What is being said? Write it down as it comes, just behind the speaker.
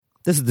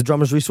This is the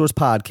Drummers Resource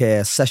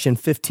Podcast, session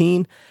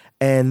 15,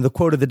 and the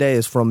quote of the day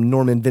is from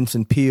Norman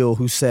Vincent Peale,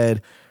 who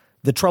said,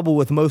 "The trouble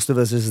with most of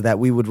us is that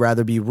we would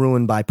rather be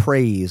ruined by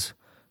praise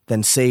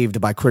than saved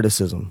by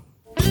criticism."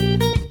 You're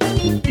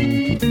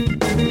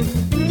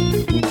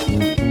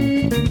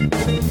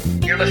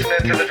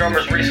listening to the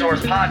Drummers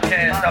Resource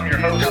Podcast. I'm your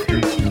host,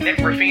 Nick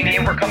Ruffini,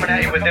 and we're coming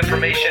at you with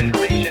information,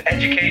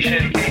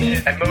 education,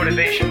 and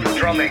motivation for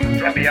drumming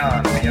and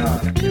beyond.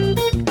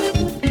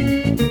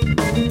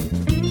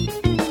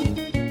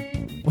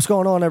 What's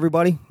going on,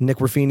 everybody? Nick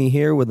Ruffini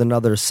here with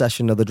another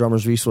session of the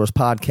Drummers Resource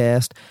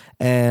Podcast,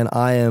 and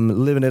I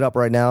am living it up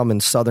right now. I'm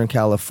in Southern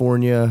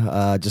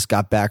California. Just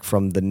got back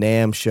from the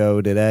NAMM show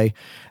today,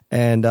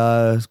 and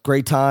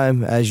great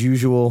time as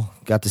usual.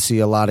 Got to see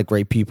a lot of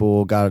great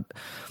people. Got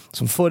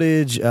some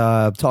footage.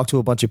 Talked to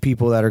a bunch of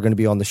people that are going to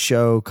be on the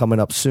show coming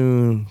up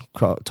soon.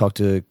 Talked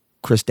to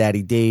Chris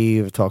Daddy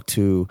Dave. Talked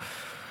to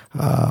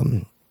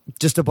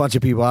just a bunch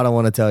of people. I don't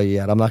want to tell you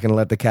yet. I'm not going to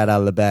let the cat out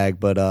of the bag,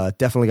 but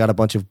definitely got a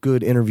bunch of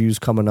good interviews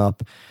coming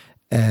up.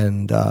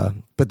 And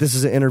but this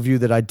is an interview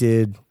that I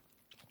did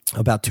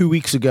about 2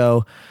 weeks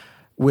ago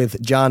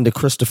with John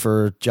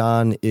DeChristopher.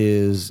 John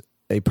is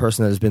a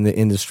person that has been in the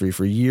industry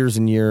for years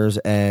and years,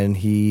 and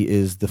he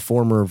is the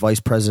former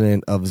vice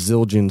president of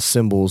Zildjian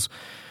Cymbals.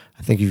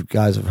 I think you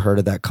guys have heard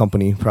of that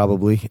company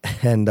probably.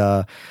 And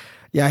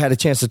yeah, I had a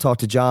chance to talk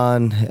to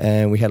John,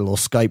 and we had a little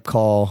Skype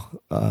call,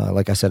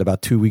 like I said,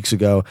 about 2 weeks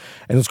ago.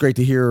 And it was great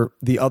to hear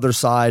the other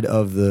side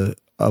of the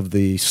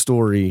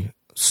story.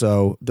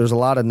 So there's a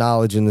lot of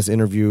knowledge in this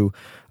interview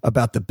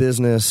about the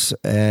business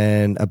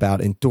and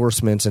about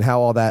endorsements and how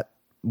all that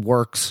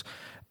works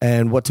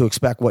and what to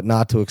expect, what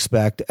not to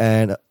expect,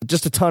 and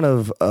just a ton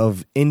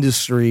of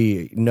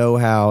industry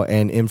know-how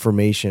and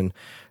information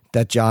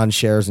that John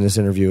shares in this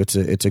interview.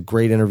 It's a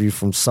great interview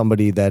from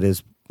somebody that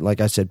is, like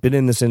I said, been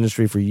in this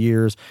industry for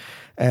years.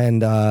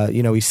 And,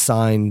 he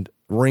signed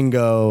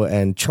Ringo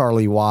and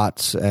Charlie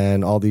Watts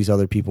and all these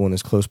other people and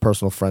is close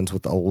personal friends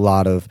with a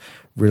lot of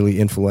really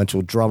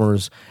influential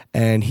drummers.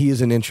 And he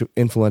is an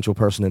influential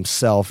person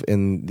himself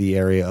in the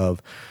area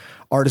of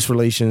artist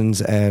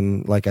relations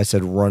and, like I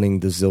said, running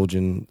the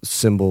Zildjian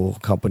Cymbal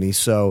Company.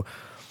 So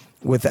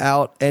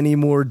without any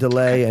more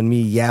delay and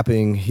me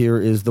yapping, here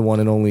is the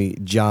one and only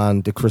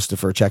John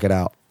DeChristopher. Check it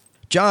out.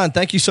 John,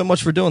 thank you so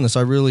much for doing this.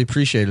 I really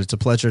appreciate it. It's a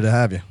pleasure to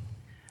have you.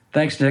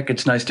 Thanks, Nick.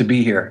 It's nice to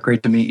be here.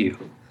 Great to meet you.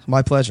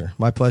 My pleasure.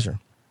 My pleasure.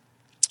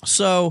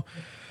 So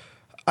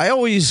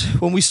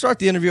when we start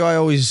the interview, I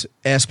always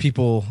ask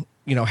people,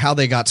 how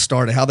they got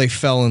started, how they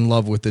fell in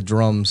love with the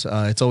drums.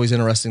 It's always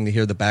interesting to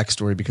hear the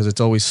backstory because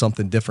it's always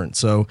something different.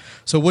 So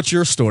what's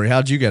your story?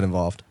 How did you get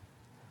involved?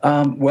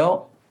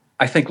 Well,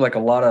 I think like a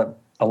lot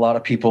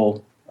of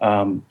people,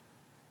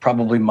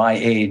 probably my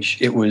age,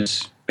 it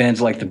was bands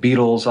like the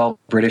Beatles, all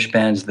British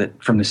bands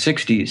that from the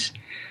 60s.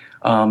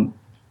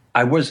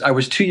 I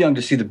was too young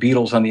to see the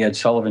Beatles on the Ed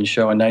Sullivan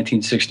Show in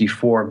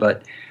 1964,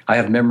 but I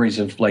have memories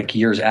of like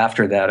years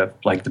after that of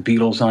like the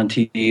Beatles on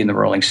TV and the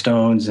Rolling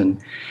Stones and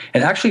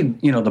actually,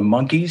 the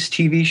Monkees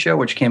TV show,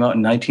 which came out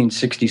in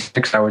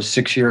 1966. I was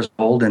 6 years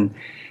old, and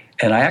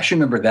I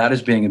actually remember that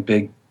as being a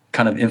big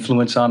kind of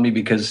influence on me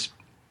because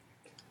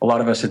a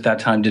lot of us at that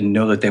time didn't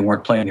know that they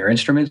weren't playing their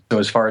instruments. So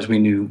as far as we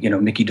knew,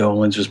 Mickey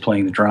Dolenz was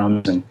playing the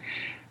drums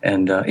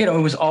and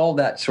it was all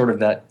that sort of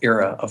that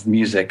era of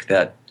music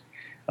that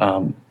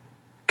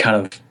kind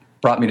of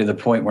brought me to the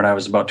point when I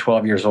was about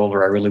 12 years old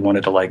where I really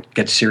wanted to like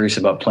get serious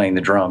about playing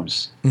the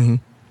drums.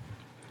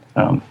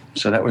 Mm-hmm.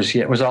 So that was,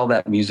 it was all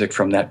that music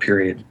from that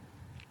period.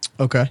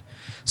 Okay.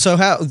 So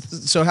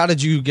how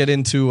did you get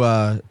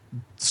into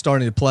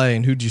starting to play,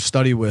 and who did you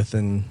study with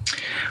when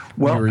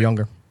you were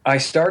younger? I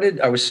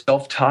was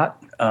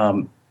self-taught.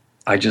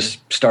 I just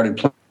started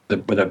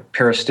playing with a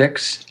pair of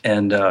sticks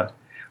and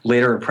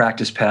later a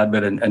practice pad,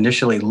 but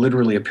initially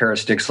literally a pair of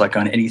sticks like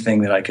on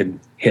anything that I could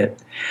hit.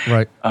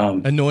 Right.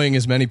 Annoying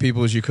as many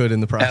people as you could in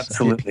the process.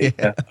 Absolutely.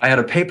 Yeah. I had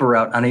a paper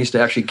route, and I used to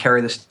actually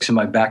carry the sticks in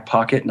my back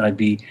pocket, and I'd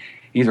be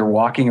either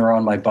walking or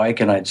on my bike,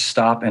 and I'd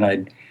stop, and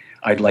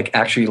I'd like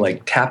actually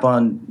like tap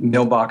on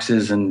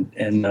mailboxes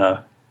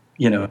and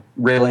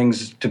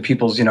railings to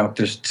people's,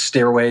 there's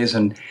stairways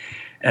and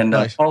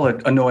nice. All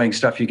the annoying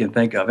stuff you can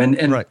think of.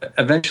 And right.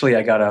 Eventually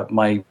I got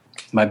my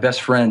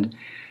best friend,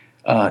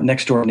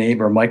 next door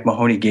neighbor, Mike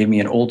Mahoney, gave me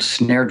an old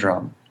snare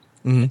drum.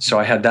 Mm-hmm. So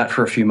I had that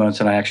for a few months,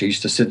 and I actually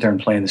used to sit there and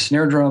play in the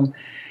snare drum,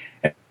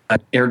 and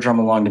I'd air drum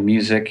along to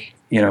music,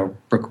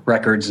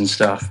 records and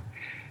stuff.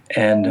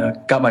 And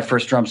got my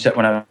first drum set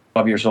when I was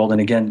 12 years old, and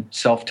again,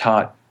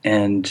 self-taught,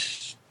 and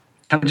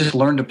kind of just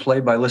learned to play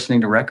by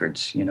listening to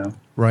records,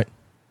 Right.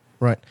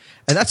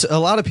 And that's a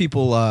lot of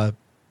people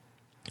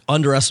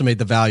underestimate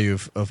the value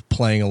of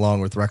playing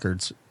along with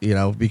records,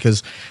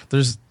 because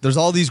there's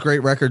all these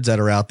great records that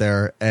are out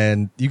there,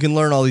 and you can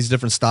learn all these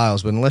different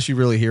styles, but unless you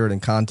really hear it in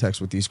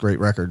context with these great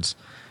records,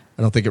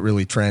 I don't think it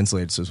really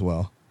translates as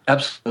well.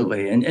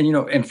 Absolutely.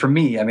 And for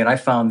me, I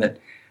found that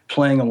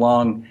playing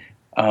along,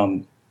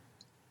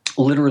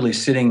 literally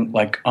sitting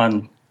like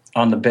on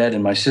the bed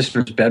in my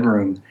sister's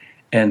bedroom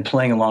and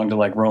playing along to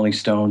like Rolling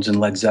Stones and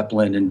Led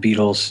Zeppelin and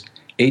Beatles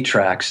 8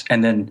 tracks,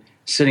 and then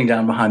sitting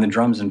down behind the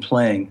drums and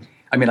playing.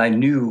 I mean, I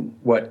knew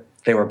what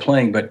they were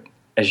playing, but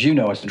as you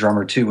know, as a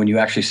drummer too, when you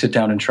actually sit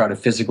down and try to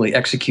physically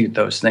execute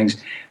those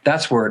things,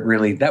 that's where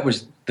that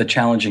was the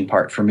challenging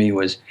part for me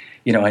was,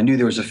 I knew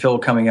there was a fill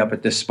coming up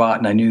at this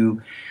spot,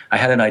 and I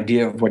had an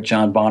idea of what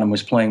John Bonham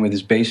was playing with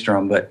his bass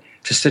drum, but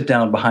to sit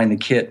down behind the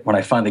kit when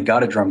I finally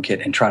got a drum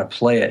kit and try to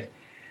play it,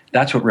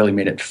 that's what really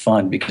made it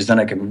fun, because then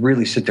I could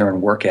really sit there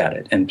and work at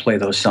it and play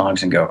those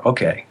songs and go,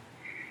 okay,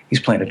 he's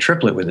playing a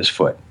triplet with his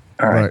foot.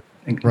 All right.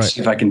 See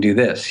if I can do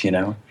this,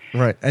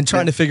 Right. And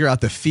trying to figure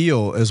out the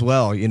feel as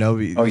well, Oh,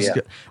 yeah.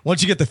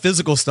 Once you get the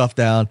physical stuff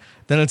down,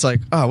 then it's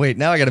like, oh, wait,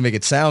 now I got to make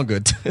it sound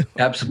good.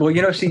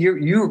 Absolutely. Well, see,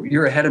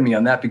 you're ahead of me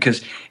on that,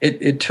 because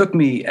it took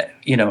me,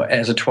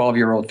 as a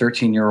 12-year-old,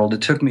 13-year-old,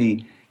 it took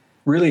me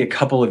really a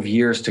couple of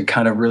years to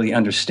kind of really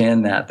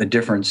understand the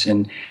difference.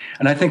 And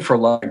I think for a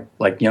lot of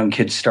like young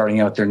kids starting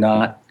out, they're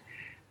not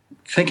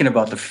thinking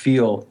about the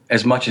feel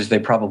as much as they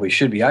probably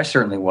should be. I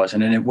certainly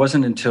wasn't. And it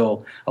wasn't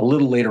until a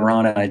little later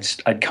on,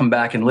 and I'd come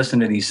back and listen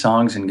to these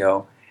songs and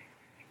go,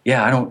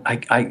 yeah,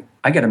 I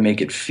got to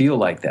make it feel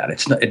like that.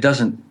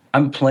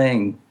 I'm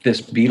playing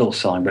this Beatles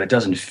song, but it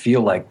doesn't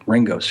feel like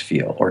Ringo's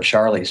feel or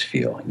Charlie's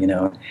feel,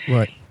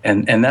 Right.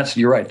 And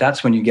you're right.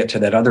 That's when you get to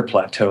that other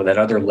plateau, that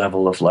other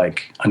level of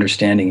like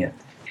understanding it.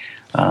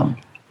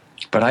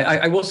 But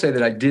I will say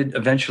that I did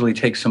eventually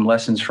take some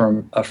lessons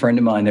from a friend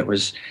of mine that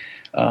was,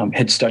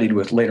 had studied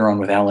later on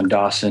with Alan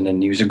Dawson,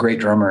 and he was a great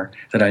drummer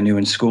that I knew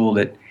in school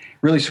that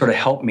really sort of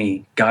helped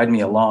me, guide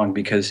me along,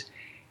 because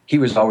he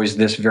was always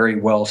this very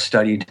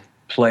well-studied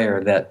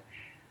player that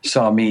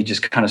saw me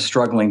just kind of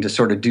struggling to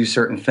sort of do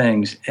certain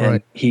things,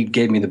 and he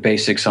gave me the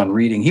basics on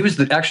reading. He was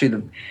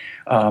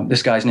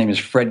this guy's name is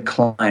Fred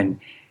Klein,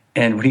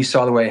 and when he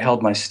saw the way I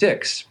held my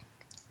sticks,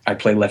 I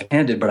play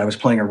left-handed, but I was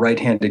playing a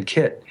right-handed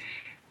kit,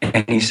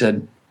 and he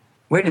said,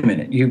 wait a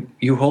minute,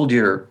 you hold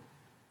your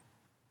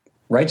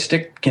right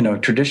stick,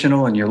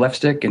 traditional, and your left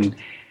stick, and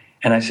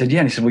I said, yeah.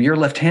 And he said, well, you're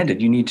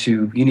left-handed. You need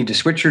to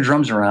switch your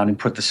drums around and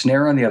put the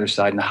snare on the other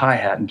side and the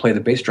hi-hat and play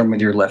the bass drum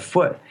with your left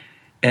foot.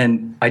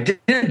 And I did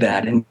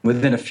that, and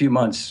within a few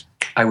months,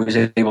 I was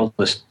able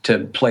to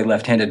play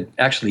left-handed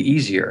actually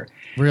easier.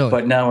 Really?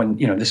 But now,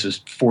 this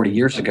was 40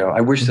 years ago,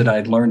 I wish that I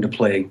had learned to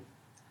play,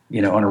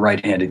 on a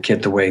right-handed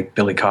kit the way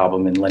Billy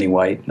Cobham and Lenny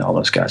White and all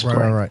those guys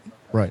play.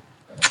 Right.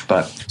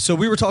 But so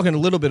we were talking a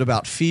little bit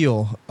about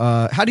feel.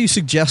 How do you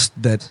suggest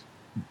that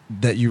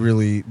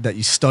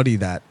you study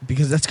that?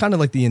 Because that's kind of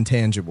like the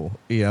intangible.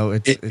 How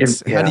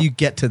do you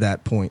get to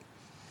that point?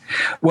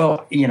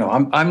 Well,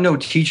 I'm no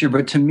teacher,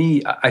 but to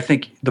me, I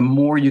think the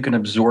more you can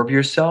absorb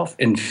yourself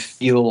and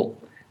feel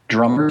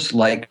drummers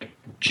like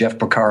Jeff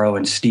Porcaro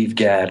and Steve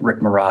Gadd, Rick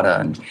Marotta,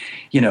 and,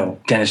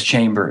 Dennis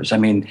Chambers. I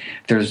mean,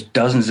 there's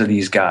dozens of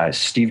these guys,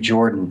 Steve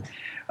Jordan,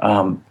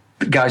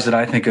 guys that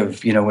I think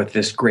of, with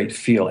this great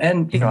feel.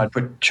 And, I'd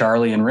put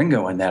Charlie and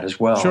Ringo in that as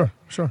well.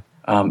 Sure.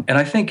 And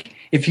I think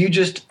if you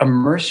just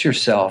immerse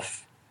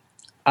yourself,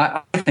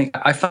 I think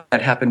I found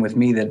that happened with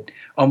me, that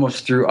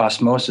almost through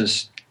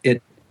osmosis,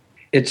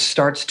 it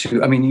starts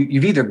to, I mean,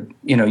 you've either,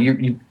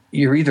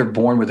 you're either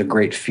born with a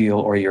great feel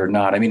or you're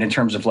not. I mean, in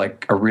terms of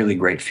like a really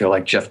great feel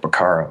like Jeff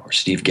Porcaro or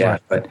Steve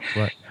Gadd. But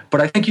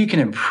I think you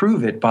can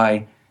improve it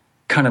by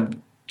kind of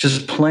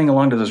just playing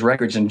along to those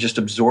records and just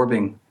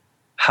absorbing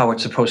how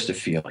it's supposed to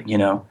feel,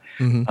 To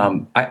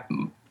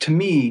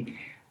me,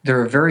 there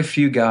are very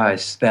few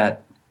guys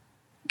that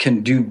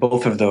can do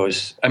both of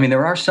those. I mean,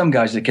 there are some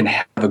guys that can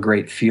have a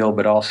great feel,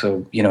 but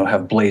also,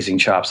 have blazing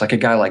chops. Like a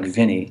guy like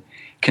Vinny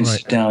can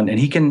sit down and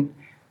he can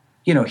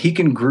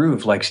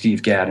groove like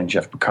Steve Gadd and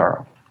Jeff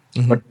Porcaro.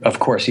 Mm-hmm. But of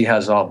course, he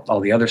has all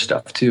the other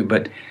stuff too.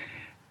 But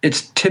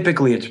it's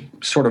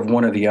sort of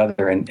one or the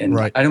other. And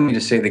I don't mean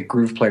to say that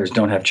groove players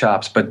don't have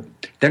chops, but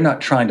they're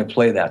not trying to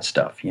play that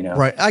stuff,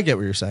 Right. I get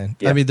what you're saying.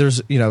 Yeah. I mean,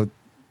 there's,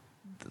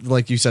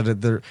 like you said,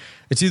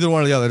 it's either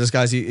one or the other. This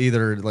guy's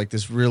either like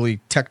this really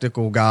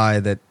technical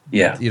guy that,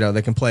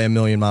 that can play a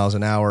million miles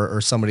an hour,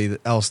 or somebody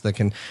else that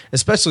can,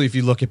 especially if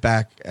you look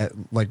back at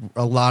like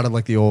a lot of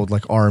like the old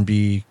like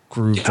R&B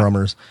groove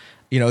drummers,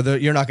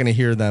 you're not going to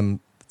hear them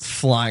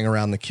flying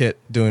around the kit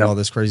doing all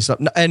this crazy stuff.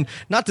 And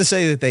not to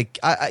say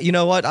that you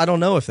know what? I don't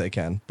know if they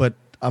can, but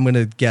I'm going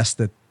to guess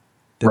that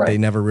they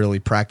never really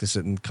practice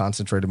it and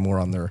concentrated more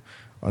on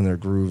their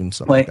groove and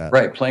stuff like that.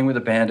 Right, playing with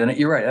a band. And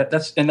you're right.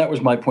 That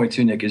was my point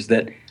too, Nick, is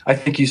that I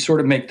think you sort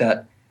of make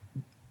that,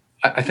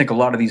 I think a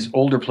lot of these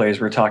older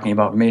players we're talking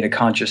about made a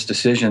conscious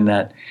decision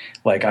that,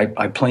 like,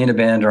 I play in a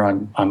band, or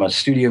I'm a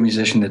studio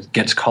musician that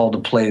gets called to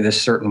play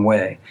this certain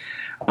way.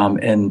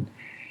 And,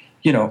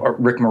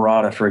 Rick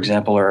Marotta, for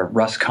example, or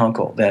Russ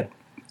Kunkel, that,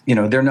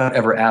 they're not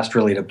ever asked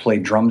really to play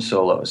drum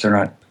solos.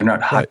 They're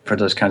not hired for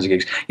those kinds of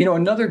gigs.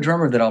 Another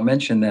drummer that I'll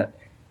mention that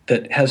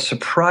has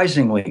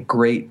surprisingly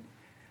great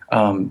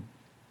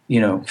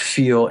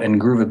feel and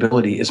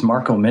groovability is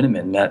Marco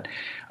Miniman. That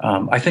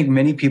I think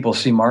many people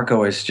see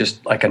Marco as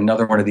just like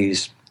another one of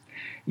these,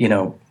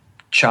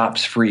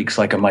 chops freaks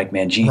like a Mike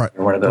Mangini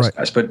or one of those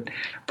guys. But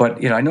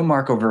I know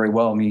Marco very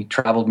well. We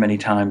traveled many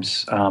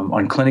times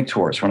on clinic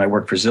tours when I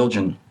worked for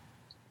Zildjian.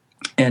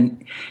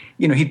 And,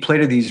 he'd play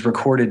to these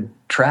recorded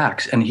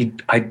tracks,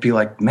 and I'd be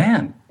like,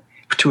 man,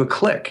 to a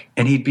click.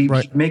 And he'd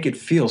make it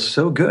feel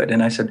so good.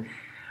 And I said,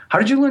 how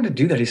did you learn to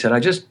do that? He said,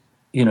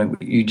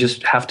 you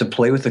just have to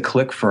play with the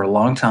click for a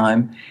long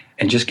time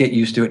and just get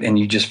used to it, and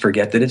you just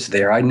forget that it's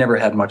there. I never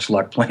had much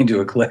luck playing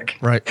to a click.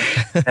 Right.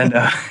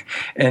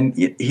 and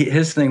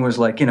his thing was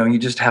like, you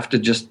just have to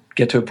just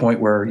get to a point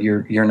where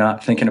you're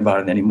not thinking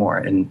about it anymore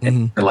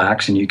and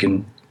relax, and you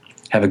can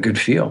have a good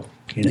feel.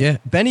 Yeah.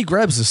 Benny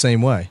Greb's the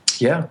same way.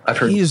 Yeah, I've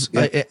heard.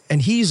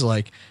 And he's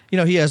like,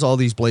 he has all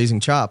these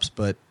blazing chops,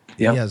 but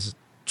he has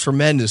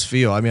tremendous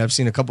feel. I mean, I've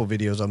seen a couple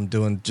videos of him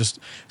doing just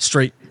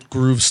straight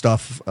groove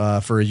stuff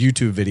for a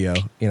YouTube video,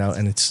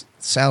 and it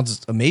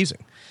sounds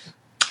amazing.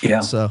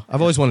 Yeah. So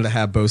I've always wanted to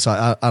have both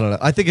sides. I don't know.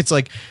 I think it's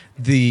like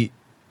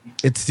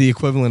it's the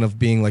equivalent of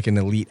being like an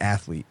elite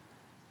athlete.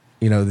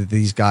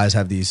 These guys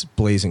have these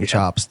blazing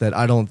chops that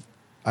I don't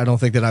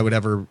think that I would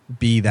ever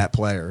be that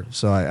player.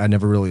 So I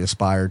never really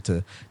aspired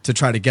to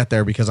try to get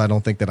there because I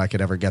don't think that I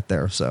could ever get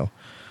there. So,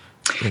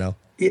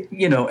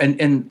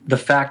 and the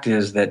fact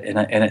is that,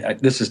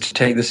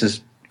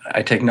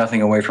 I take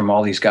nothing away from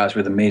all these guys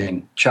with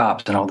amazing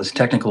chops and all this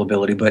technical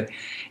ability, but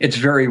it's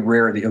very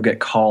rare that you'll get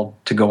called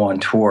to go on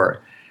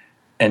tour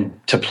and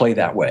to play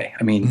that way.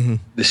 I mean,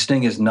 the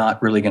Sting is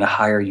not really going to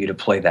hire you to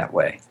play that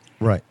way.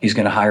 Right. He's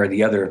going to hire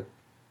the other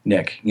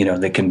Nick,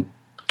 that can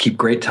keep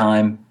great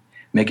time,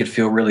 make it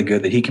feel really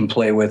good, that he can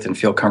play with and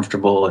feel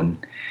comfortable,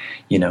 and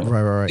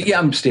Right. Yeah,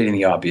 I'm stating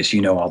the obvious.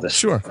 All this.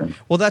 Sure.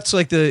 Well, that's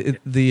like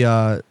there's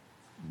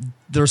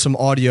some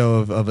audio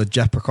of a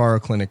Jeff Porcaro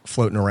clinic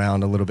floating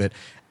around a little bit,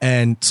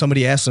 and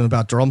somebody asked him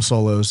about drum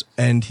solos,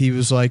 and he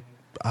was like,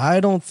 I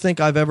don't think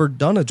I've ever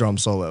done a drum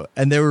solo.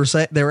 And they were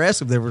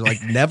asking, they were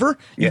like, never?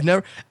 You've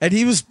never? And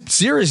he was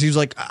serious. He was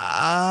like,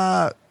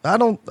 I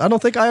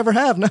don't think I ever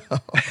have. No.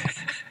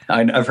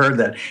 I've heard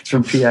that. It's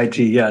from PIT.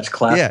 Yeah, it's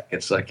classic. Yeah.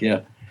 It's like,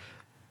 yeah.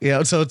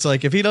 Yeah, so it's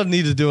like, if he doesn't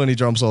need to do any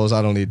drum solos,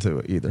 I don't need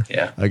to either.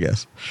 Yeah. I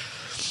guess.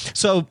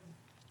 So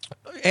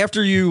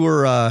after you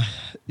were,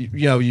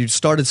 you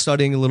started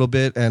studying a little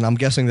bit, and I'm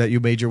guessing that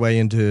you made your way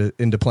into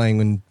playing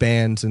in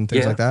bands and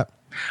things like that.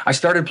 I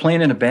started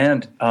playing in a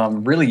band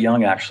really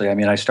young, actually. I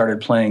mean, I started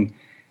playing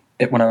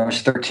it when I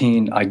was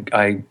 13.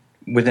 I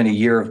within a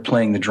year of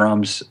playing the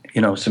drums,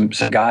 some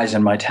guys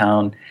in my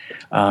town,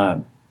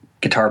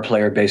 guitar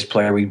player, bass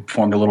player, we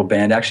formed a little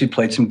band, actually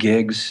played some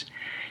gigs,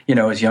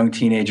 as young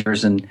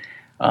teenagers. And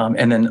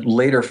then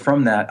later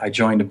from that, I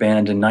joined a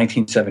band in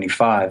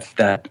 1975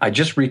 that I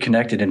just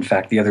reconnected, in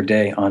fact, the other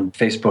day on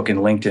Facebook and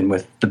LinkedIn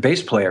with the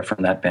bass player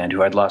from that band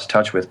who I'd lost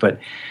touch with. But,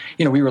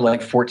 we were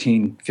like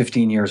 14,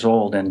 15 years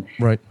old, and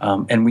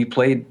and we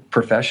played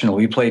professional.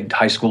 We played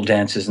high school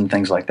dances and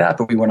things like that,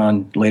 but we went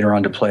on later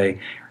on to play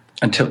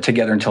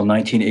together until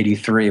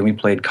 1983, and we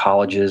played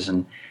colleges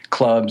and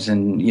clubs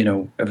and,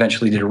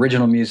 eventually did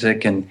original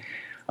music. And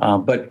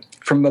but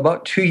from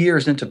about 2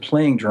 years into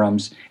playing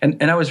drums,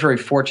 and I was very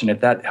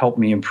fortunate, that helped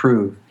me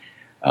improve.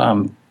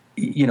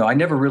 I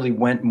never really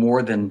went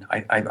more than,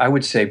 I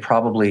would say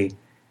probably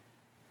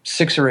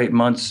 6 or 8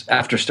 months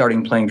after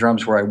starting playing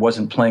drums where I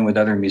wasn't playing with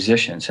other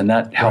musicians, and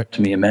that helped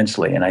me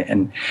immensely. And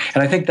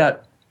I think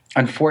that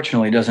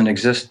unfortunately doesn't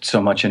exist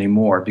so much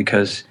anymore,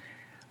 because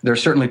there are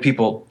certainly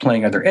people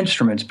playing other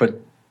instruments,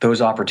 but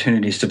those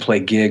opportunities to play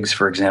gigs,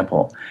 for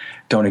example,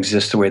 don't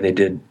exist the way they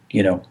did,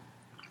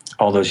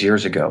 all those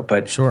years ago.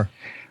 But sure.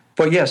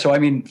 But yeah, so I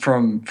mean,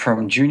 from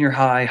junior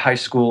high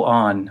school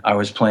on, I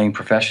was playing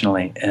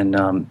professionally, and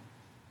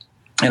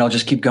I'll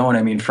just keep going.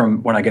 I mean,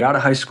 from when I got out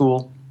of high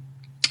school,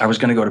 I was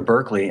going to go to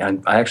Berkeley,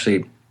 and I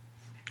actually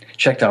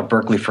checked out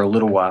Berkeley for a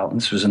little while.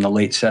 This was in the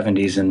late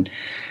 70s, and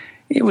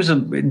it was a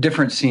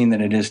different scene than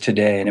it is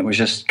today, and it was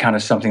just kind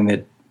of something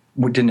that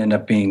didn't end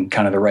up being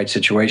kind of the right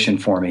situation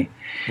for me.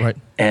 Right.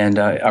 And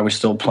I was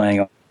still playing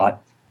a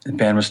lot. The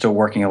band was still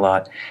working a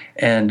lot.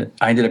 And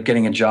I ended up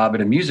getting a job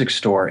at a music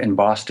store in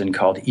Boston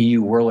called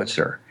EU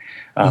Wurlitzer,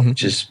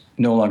 which is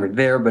no longer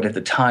there, but at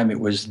the time it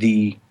was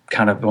the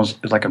kind of, it was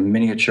like a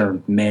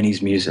miniature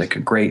Manny's Music, a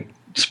great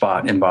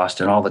spot in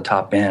Boston. All the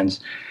top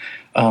bands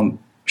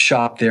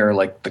shopped there,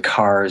 like the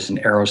Cars and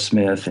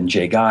Aerosmith and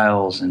Jay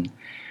Giles and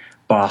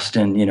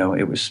Boston.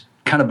 It was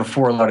kind of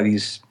before a lot of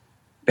these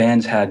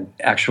bands had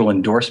actual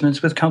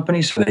endorsements with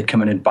companies, so they'd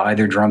come in and buy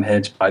their drum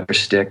heads, buy their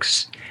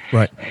sticks.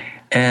 Right.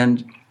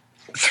 And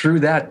through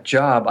that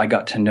job, I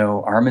got to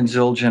know Armin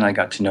Zildjian, I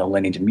got to know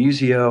Lenny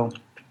DiMuzio,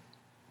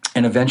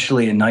 and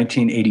eventually in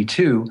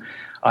 1982,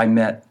 I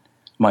met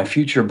my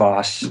future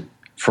boss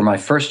for my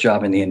first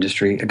job in the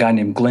industry, a guy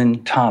named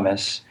Glenn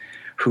Thomas,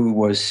 who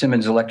was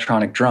Simmons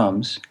Electronic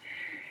Drums.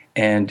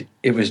 And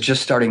it was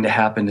just starting to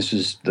happen. This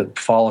was the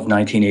fall of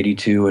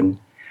 1982, and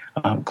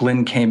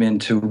Glenn came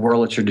into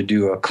Wurlitzer to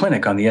do a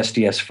clinic on the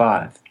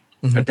SDS-5,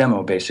 a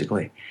demo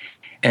basically.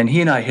 And he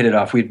and I hit it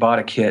off. We'd bought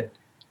a kit,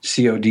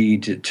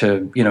 COD,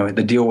 to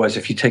the deal was,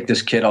 if you take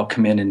this kit, I'll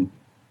come in and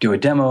do a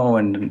demo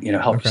and,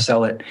 help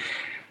sell it.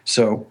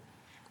 So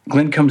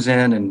Glenn comes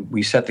in and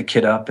we set the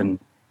kit up and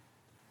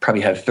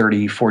probably had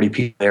 30, 40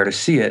 people there to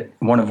see it,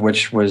 one of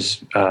which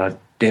was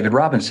David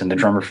Robinson, the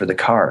drummer for the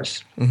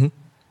Cars. Mm-hmm.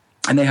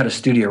 And they had a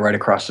studio right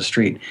across the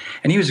street.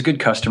 And he was a good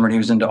customer, and he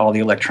was into all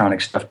the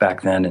electronic stuff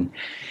back then.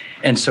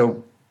 And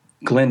so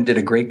Glenn did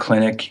a great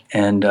clinic,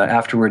 and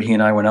afterward he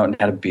and I went out and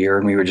had a beer,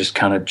 and we were just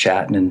kind of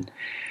chatting and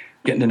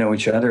getting to know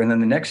each other. And then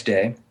the next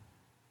day,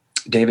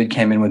 David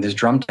came in with his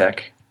drum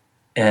tech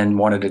and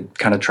wanted to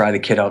kind of try the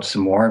kit out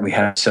some more, and we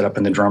had it set up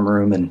in the drum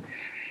room. And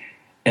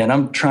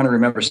I'm trying to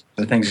remember some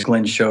of the things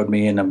Glenn showed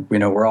me, and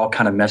we're all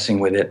kind of messing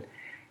with it.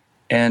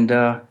 And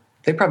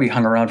they probably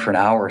hung around for an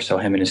hour or so,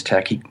 him and his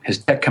tech. His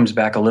tech comes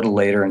back a little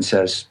later and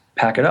says,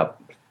 pack it up,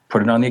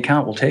 put it on the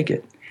account, we'll take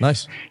it.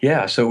 Nice.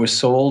 Yeah, so it was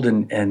sold,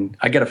 and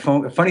I got a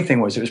phone. The funny thing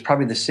was, it was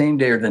probably the same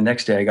day or the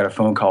next day I got a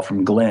phone call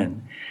from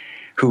Glenn,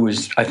 who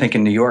was, I think,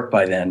 in New York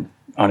by then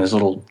on his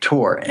little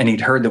tour, and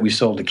he'd heard that we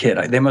sold a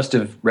kit. They must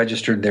have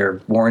registered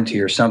their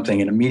warranty or something,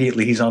 and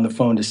immediately he's on the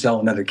phone to sell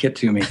another kit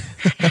to me,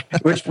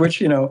 which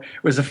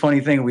was a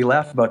funny thing. We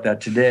laugh about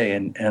that today,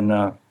 and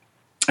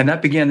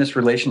that began this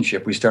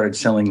relationship. We started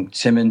selling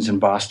Simmons in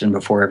Boston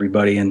before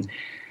everybody, and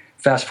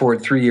fast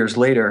forward 3 years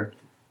later,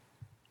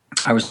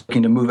 I was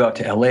looking to move out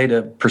to LA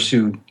to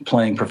pursue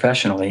playing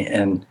professionally,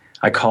 and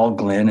I called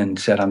Glenn and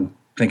said, I'm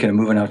thinking of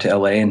moving out to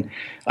LA, and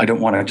I don't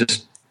want to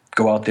just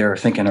go out there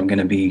thinking I'm going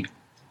to be,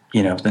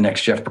 the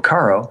next Jeff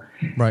Porcaro.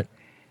 Right.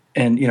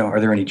 And,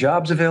 are there any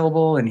jobs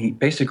available? And he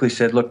basically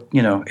said, look,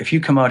 if you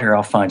come out here,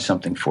 I'll find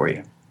something for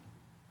you.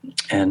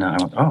 And I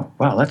went, oh,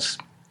 wow, that's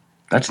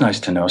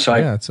nice to know. So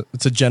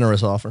it's a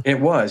generous offer.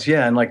 It was,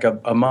 yeah. And like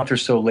a month or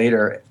so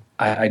later,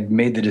 I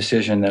made the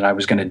decision that I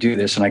was going to do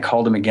this. And I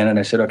called him again and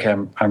I said, okay,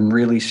 I'm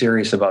really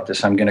serious about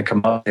this. I'm going to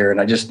come out there.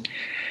 And I just,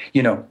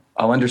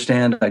 I'll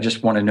understand. I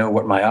just want to know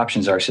what my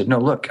options are. I said, no,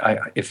 look,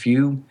 if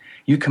you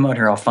come out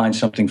here, I'll find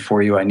something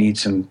for you. I need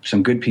some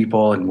good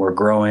people, and we're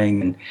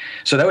growing. And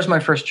so that was my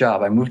first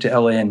job. I moved to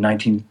LA in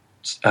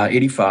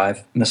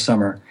 1985 in the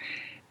summer,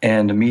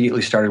 and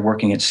immediately started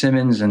working at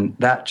Simmons. And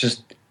that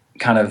just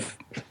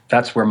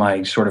that's where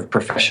my sort of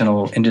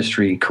professional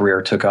industry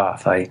career took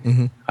off. I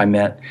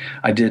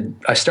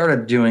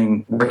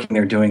started working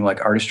there doing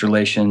like artist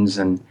relations,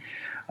 and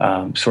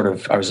I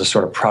was a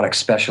sort of product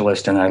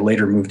specialist, and I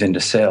later moved into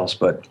sales.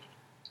 But,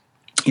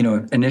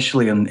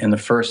 initially in the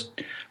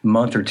first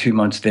month or 2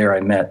 months there, I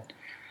met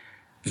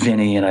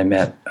Vinny, and I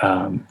met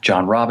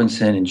John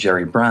Robinson and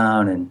Jerry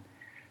Brown and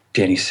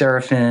Danny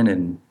Serafin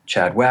and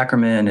Chad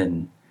Wackerman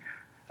and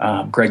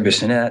Greg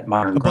Bissonette,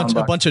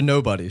 a bunch of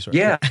nobodies. Right?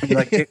 Yeah,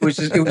 like it was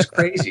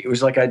crazy. It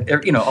was like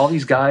all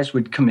these guys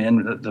would come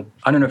in.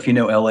 I don't know if you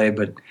know LA,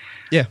 but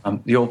yeah,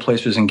 the old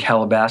place was in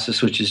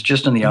Calabasas, which is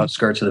just on the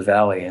outskirts of the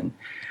valley, and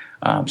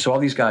so all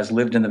these guys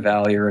lived in the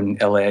valley or in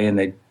LA,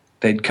 and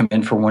they'd come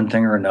in for one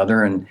thing or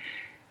another, and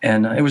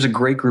it was a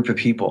great group of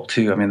people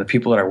too. I mean, the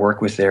people that I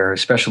work with there,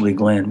 especially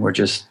Glenn, were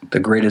just the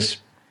greatest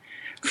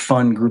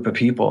fun group of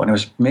people, and it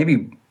was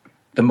maybe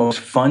the most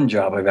fun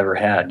job I've ever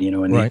had, in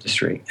the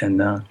industry.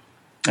 And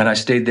I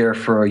stayed there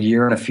for a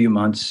year and a few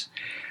months.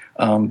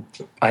 I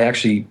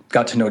actually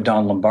got to know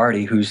Don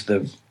Lombardi, who's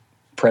the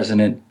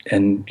president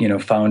and,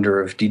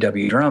 founder of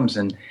DW Drums.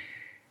 And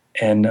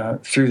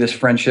through this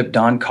friendship,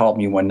 Don called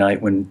me one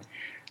night when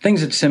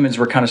things at Simmons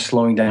were kind of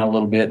slowing down a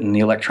little bit and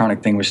the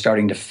electronic thing was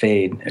starting to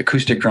fade.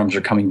 Acoustic drums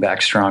are coming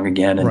back strong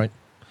again. And right.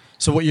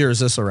 So what year is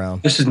this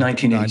around? This is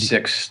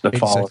 1986, the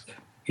fall of,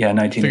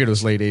 1986. I figured it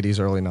was late 80s,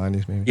 early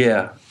 90s maybe.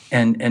 Yeah.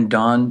 And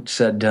Don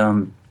said,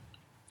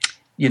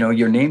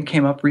 your name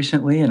came up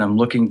recently, and I'm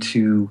looking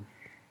to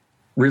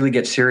really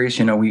get serious.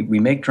 We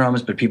make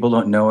drums, but people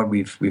don't know it.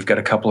 We've got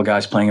a couple of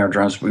guys playing our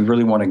drums. We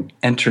really want to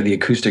enter the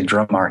acoustic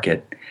drum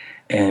market,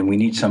 and we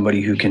need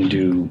somebody who can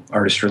do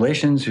artist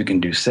relations, who can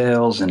do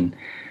sales. And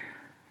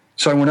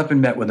so I went up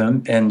and met with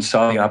him and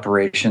saw the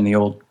operation, the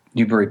old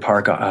Newbury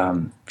Park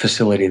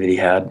facility that he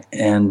had,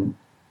 and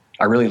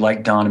I really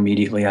liked Don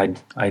immediately. I'd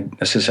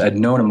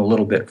known him a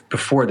little bit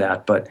before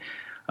that, but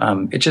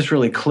it just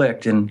really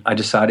clicked, and I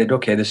decided,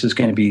 okay, this is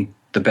going to be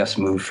the best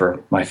move for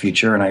my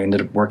future, and I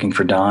ended up working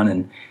for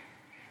Don,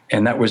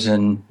 and that was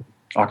in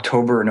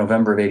October or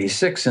November of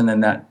 86, and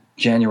then that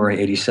January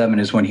 87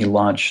 is when he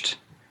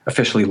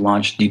officially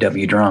launched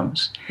DW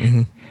Drums.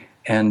 Mm-hmm.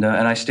 And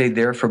I stayed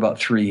there for about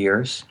 3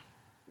 years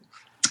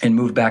and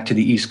moved back to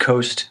the East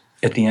Coast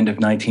at the end of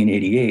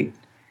 1988.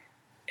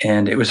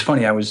 And it was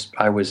funny, I was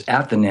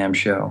at the NAMM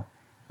show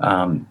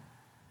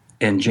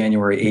in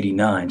January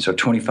 89, so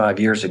 25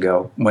 years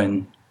ago,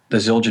 when the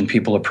Zildjian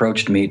people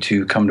approached me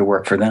to come to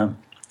work for them.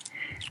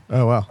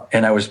 Oh, wow.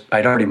 And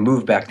I'd already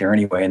moved back there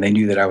anyway, and they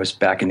knew that I was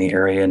back in the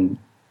area, and,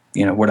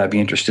 would I be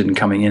interested in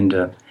coming in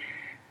to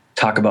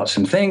talk about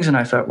some things? And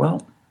I thought,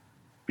 well,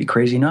 be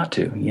crazy not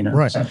to,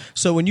 Right.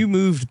 So when you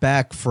moved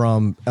back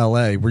from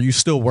LA, were you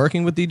still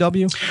working with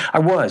DW? I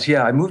was,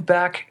 yeah. I moved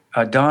back.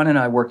 Don and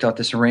I worked out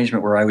this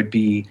arrangement where I would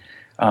be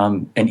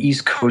an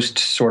East Coast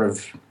sort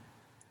of,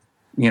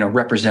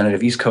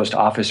 representative, East Coast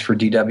office for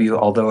DW,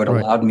 although it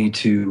allowed me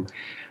to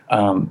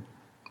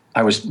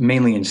I was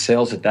mainly in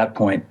sales at that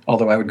point,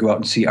 although I would go out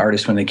and see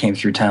artists when they came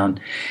through town.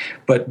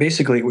 But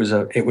basically, it was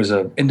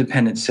a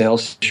independent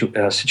sales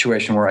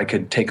situation where I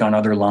could take on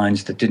other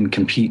lines that didn't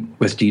compete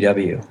with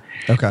DW.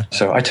 Okay.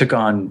 So I took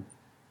on,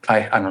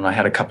 I don't know, I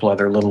had a couple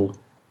other little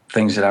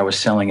things that I was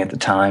selling at the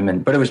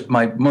time, but it was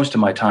most of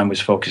my time was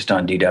focused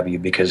on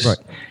DW because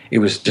it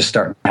was just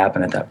starting to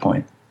happen at that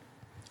point.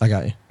 I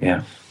got you.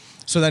 Yeah.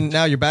 So then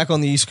now you're back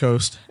on the East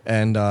Coast,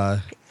 and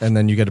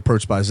then you get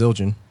approached by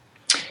Zildjian.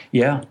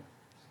 Yeah.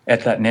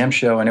 At that NAMM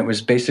show, and it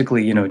was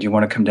basically, do you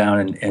want to come down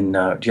and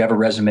do you have a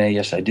resume?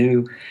 Yes, I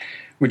do.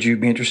 Would you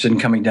be interested in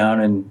coming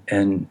down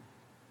and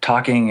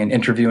talking and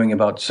interviewing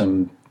about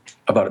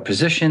a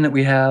position that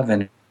we have,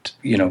 and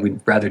we'd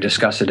rather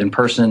discuss it in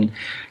person,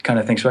 kind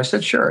of thing. So I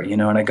said sure,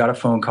 and I got a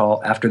phone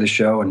call after the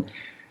show and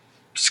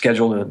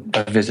scheduled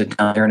a visit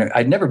down there. And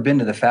I'd never been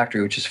to the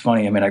factory, which is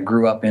funny. I mean, I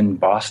grew up in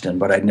Boston,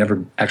 but I'd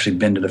never actually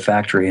been to the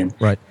factory. And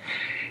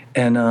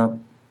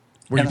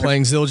were you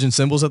playing Zildjian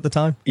cymbals at the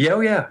time?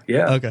 Yeah,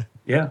 Okay.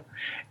 Yeah,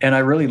 and I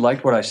really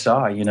liked what I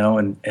saw,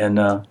 and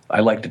I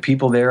liked the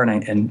people there,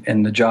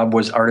 and the job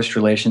was artist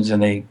relations,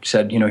 and they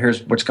said,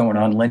 here's what's going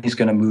on. Lenny's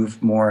going to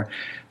move more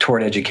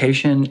toward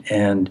education,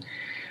 and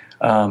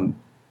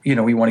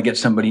we want to get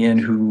somebody in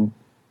who,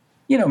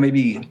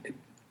 maybe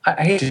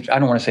I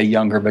don't want to say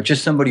younger, but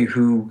just somebody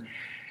who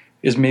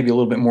is maybe a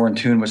little bit more in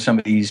tune with some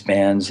of these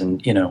bands,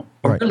 and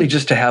or really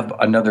just to have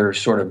another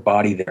sort of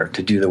body there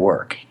to do the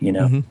work,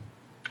 Mm-hmm.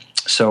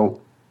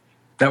 So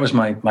that was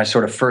my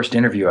sort of first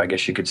interview, I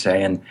guess you could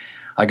say. And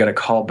I got a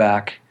call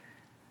back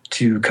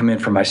to come in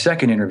for my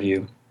second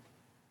interview.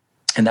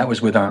 And that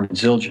was with Armin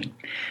Zildjian.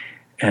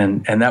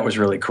 And that was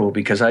really cool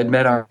because I'd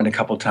met Armin a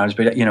couple of times,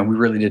 but, we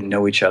really didn't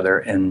know each other.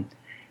 And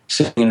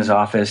sitting in his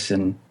office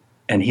and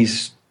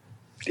he's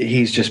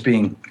just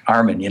being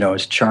Armin,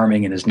 as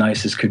charming and as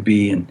nice as could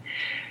be.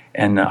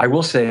 And I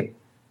will say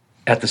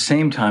at the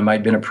same time,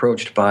 I'd been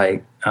approached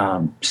by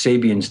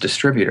Sabian's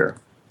distributor.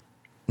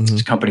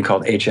 It's a company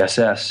called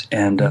HSS,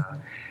 and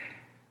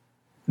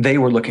they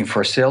were looking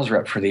for a sales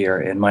rep for the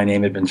area, and my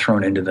name had been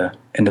thrown into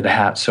the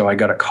hat. So I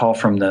got a call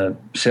from the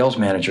sales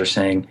manager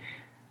saying,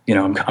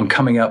 I'm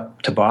coming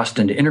up to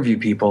Boston to interview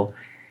people.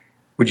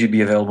 Would you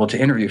be available to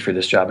interview for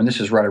this job? And this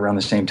was right around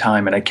the same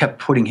time, and I kept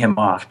putting him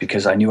off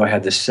because I knew I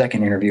had this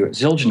second interview at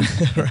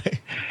Zildjian,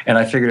 Right. And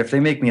I figured if they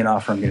make me an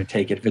offer, I'm going to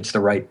take it if it's the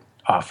right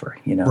offer,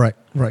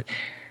 Right.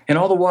 And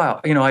all the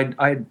while,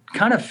 I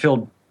kind of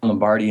filled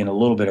Lombardi in a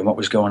little bit of what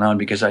was going on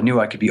because I knew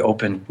I could be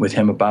open with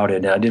him about it,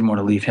 and I didn't want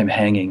to leave him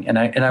hanging. And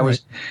I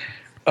was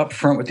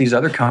upfront with these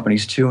other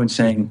companies too, and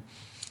saying,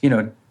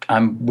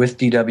 I'm with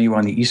DW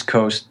on the East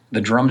Coast. The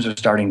drums are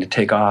starting to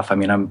take off. I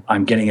mean,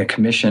 I'm getting a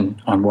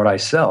commission on what I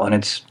sell, and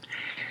it's,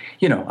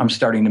 I'm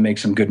starting to make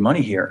some good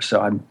money here.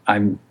 So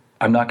I'm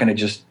not going to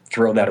just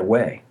throw that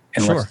away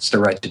unless it's the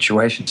right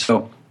situation.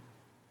 So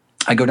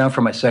I go down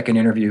for my second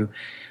interview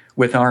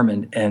with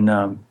Armin, and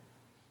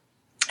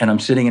I'm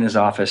sitting in his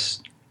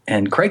office.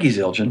 And Craigie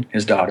Zildjian,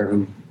 his daughter,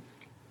 who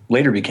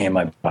later became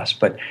my boss,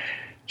 but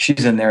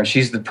she's in there.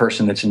 She's the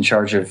person that's in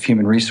charge of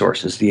human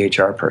resources, the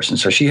HR person.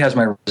 So she has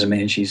my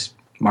resume, and she's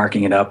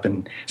marking it up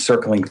and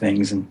circling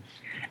things and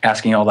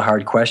asking all the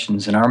hard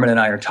questions. And Armin and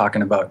I are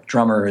talking about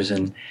drummers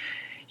and,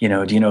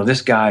 do you know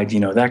this guy? Do you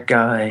know that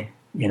guy?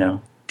 Do you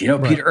know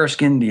Peter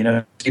Erskine? Do you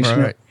know Steve Smith?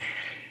 Right.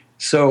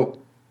 So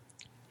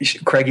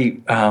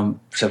Craigie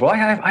said, well, I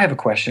have a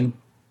question.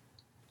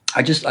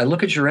 I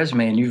look at your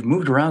resume, and you've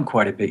moved around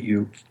quite a bit.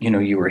 You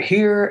were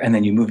here, and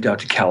then you moved out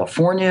to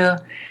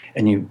California,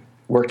 and you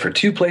worked for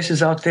 2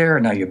 places out there,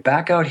 and now you're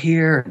back out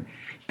here.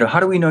 How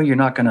do we know you're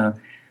not going to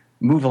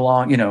move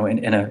along,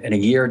 in a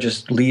year,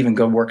 just leave and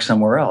go work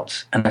somewhere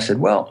else? And I said,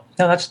 well,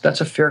 no,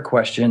 that's a fair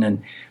question.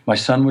 And my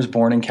son was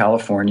born in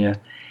California,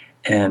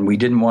 and we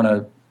didn't want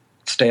to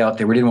stay out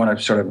there. We didn't want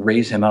to sort of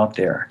raise him out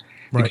there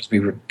because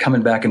we were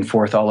coming back and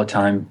forth all the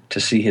time to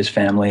see his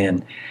family.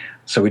 And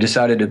so we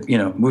decided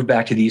to, move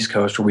back to the East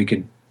Coast where we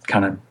could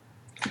kind of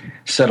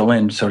settle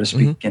in, so to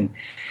speak. Mm-hmm. And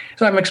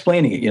so I'm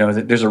explaining it,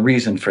 that there's a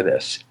reason for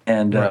this.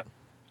 And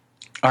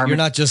Armin, you're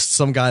not just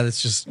some guy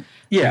that's just,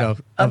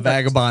 a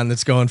vagabond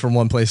that's going from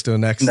one place to the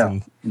next.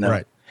 No.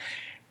 Right.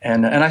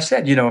 And I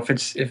said,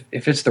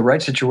 if it's the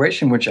right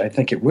situation, which I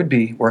think it would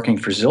be working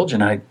for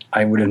Zildjian,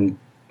 I would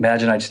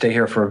imagine I'd stay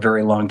here for a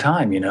very long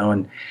time,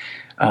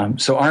 And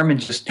so Armin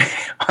just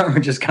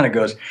kind of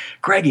goes,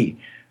 Craigie,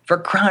 for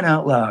crying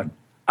out loud,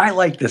 I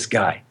like this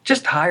guy.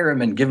 Just hire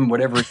him and give him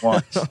whatever he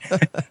wants.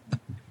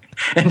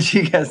 And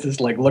she has this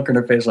look on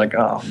her face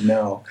oh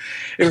no.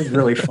 It was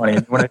really funny.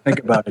 When I think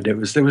about it,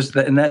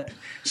 and that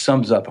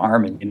sums up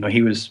Armin.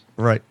 He was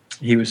right.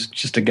 He was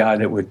just a guy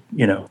that would,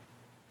 he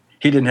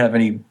didn't have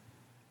any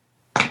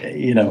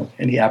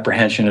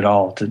apprehension at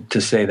all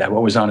to say that,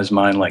 what was on his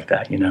mind like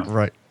that,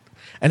 Right.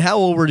 And how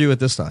old were you at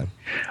this time?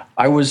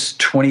 I was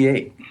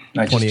 28.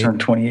 I just turned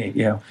 28,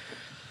 yeah.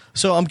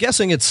 So I'm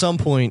guessing at some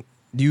point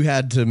you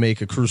had to make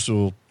a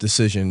crucial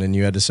decision, and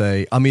you had to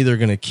say, I'm either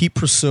going to keep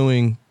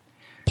pursuing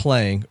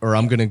playing, or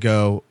I'm going to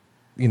go,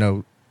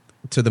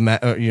 to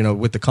the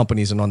with the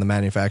companies and on the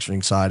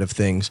manufacturing side of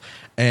things.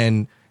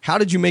 And how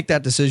did you make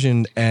that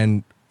decision,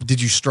 and did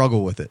you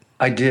struggle with it?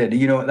 I did.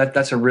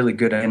 That's a really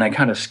good, and I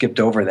kind of skipped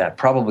over that.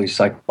 Probably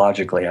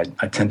psychologically,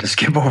 I tend to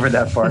skip over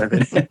that part of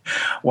it.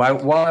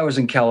 While I was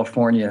in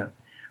California,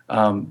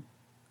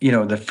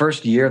 the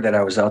first year that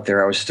I was out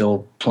there, I was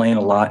still playing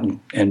a lot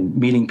and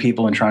meeting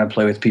people and trying to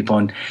play with people.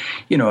 And,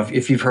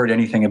 if you've heard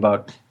anything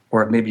about,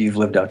 or maybe you've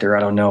lived out there, I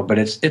don't know, but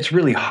it's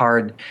really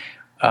hard.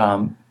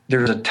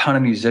 There's a ton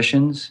of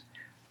musicians,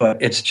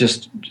 but it's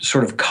just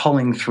sort of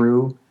culling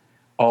through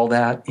all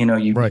that.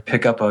 You right.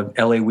 pick up a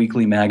LA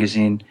Weekly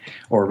magazine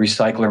or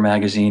Recycler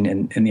magazine,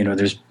 and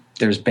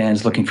there's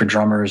bands looking for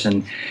drummers,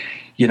 and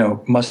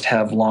must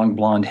have long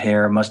blonde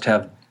hair, must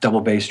have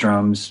double bass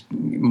drums,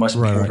 must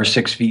be over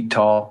 6 feet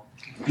tall.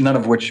 None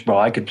of which,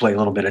 I could play a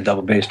little bit of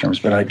double bass drums,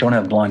 but I don't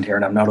have blonde hair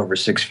and I'm not over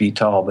 6 feet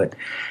tall. But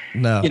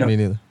no, me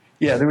neither.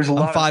 Yeah, there was a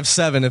lot. I'm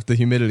 5'7" if the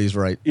humidity's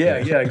right. Yeah,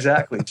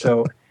 exactly.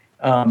 So,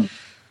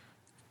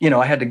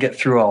 I had to get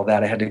through all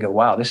that. I had to go,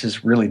 wow, this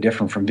is really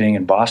different from being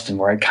in Boston,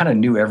 where I kind of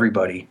knew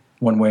everybody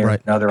one way or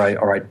another.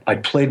 I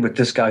played with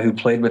this guy who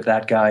played with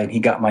that guy, and he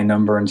got my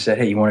number and said,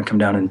 hey, you want to come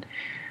down and,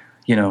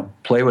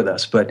 play with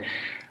us? But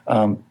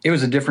it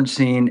was a different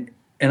scene,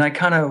 and I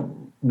kind of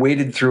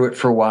waded through it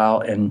for a while,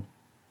 and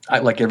I,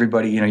 like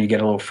everybody, you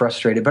get a little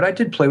frustrated. But I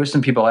did play with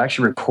some people. I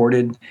actually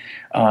recorded.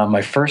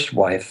 My first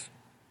wife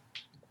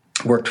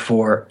worked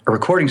for a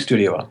recording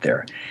studio out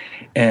there,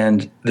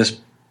 and this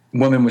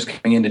woman was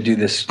coming in to do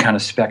this kind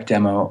of spec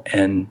demo,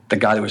 and the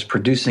guy that was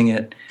producing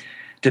it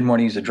didn't want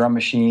to use a drum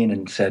machine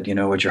and said,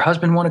 would your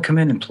husband want to come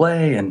in and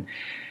play? And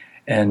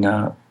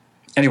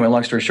anyway,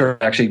 long story short,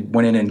 I actually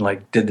went in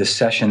and did this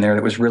session there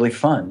that was really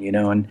fun,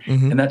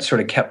 and that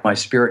sort of kept my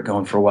spirit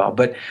going for a while.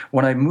 But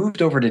when I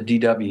moved over to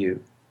DW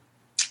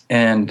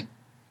and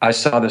I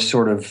saw the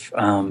sort of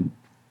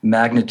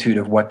magnitude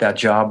of what that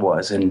job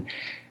was, and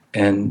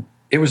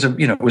it was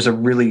a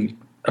really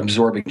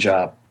absorbing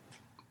job,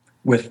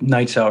 with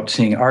nights out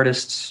seeing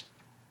artists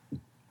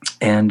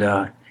and,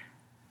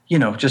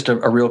 just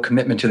a real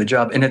commitment to the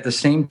job. And at the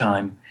same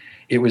time,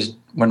 it was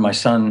when my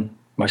son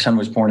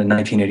was born in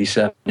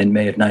 1987, in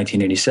May of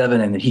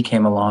 1987, and then he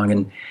came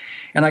along,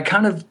 and I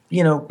kind of,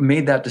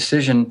 made that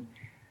decision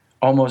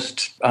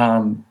almost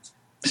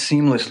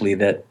seamlessly,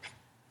 that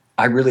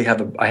I really have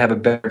a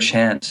better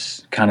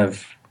chance kind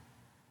of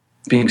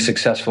being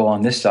successful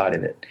on this side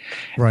of it.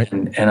 Right.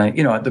 And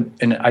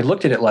I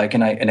looked at it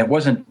and it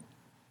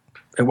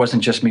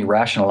wasn't just me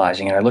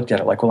rationalizing it. I looked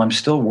at it like, well, I'm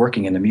still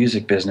working in the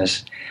music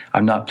business.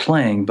 I'm not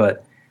playing,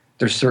 but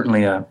there's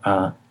certainly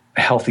a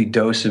healthy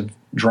dose of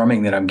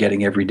drumming that I'm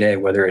getting every day,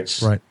 whether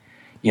it's, a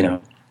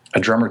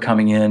drummer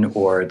coming in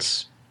or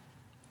it's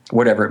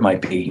whatever it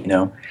might be,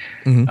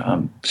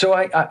 So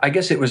I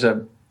guess it was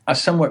a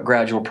somewhat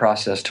gradual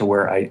process to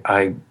where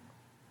I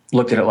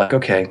looked at it like,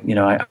 okay,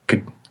 I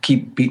could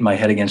keep beating my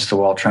head against the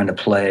wall trying to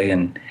play.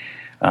 And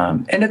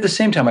at the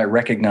same time, I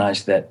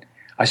recognized that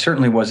I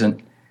certainly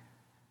wasn't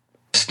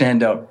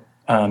standout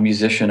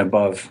musician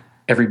above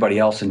everybody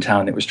else in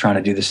town that was trying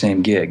to do the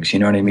same gigs. You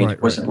know what I mean?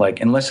 It wasn't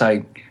like, unless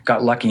I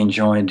got lucky and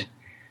joined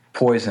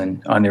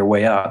Poison on their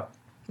way up,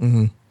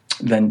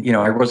 then,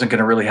 I wasn't going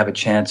to really have a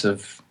chance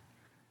of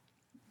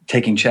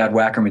taking Chad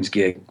Wackerman's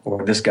gig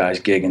or this guy's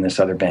gig in this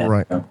other band.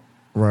 Right.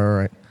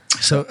 Right.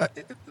 So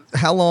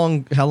how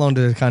long did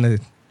it kind of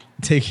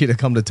take you to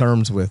come to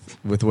terms with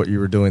what you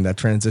were doing, that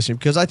transition?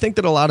 Because I think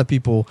that a lot of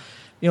people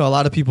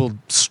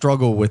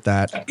struggle with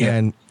that. Yeah.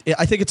 And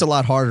I think it's a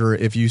lot harder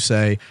if you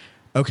say,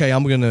 okay,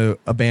 I'm going to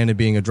abandon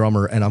being a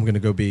drummer and I'm going to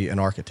go be an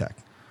architect.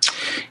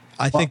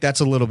 I think that's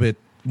a little bit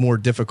more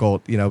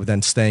difficult,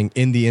 than staying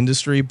in the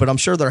industry. But I'm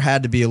sure there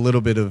had to be a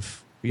little bit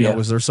of,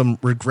 was there some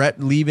regret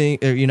leaving,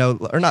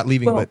 or not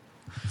leaving, but.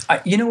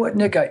 You know what,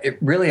 Nick? I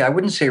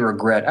wouldn't say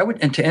regret.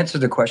 And to answer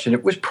the question,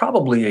 it was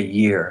probably a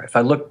year. If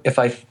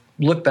I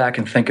look back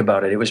and think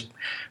about it, it was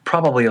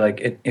probably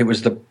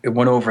it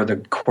went over the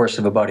course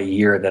of about a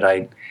year that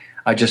I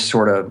just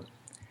sort of,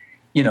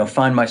 I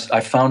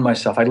found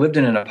myself. I lived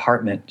in an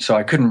apartment, so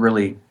I couldn't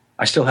really.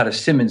 I still had a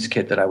Simmons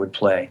kit that I would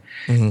play,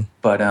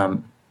 but I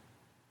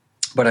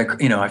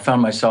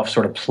found myself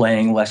sort of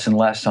playing less and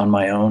less on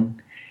my own,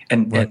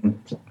 and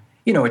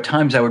at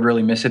times I would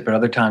really miss it, but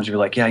other times you're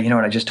like, yeah, you know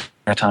what, I just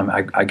have time.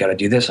 I got to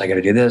do this. I got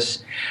to do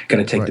this. Got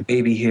to take the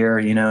baby here,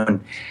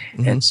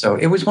 and so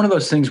it was one of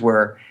those things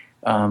where,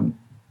 and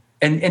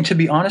to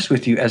be honest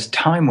with you, as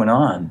time went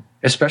on,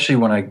 especially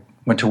when I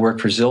went to work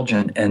for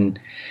Zildjian, and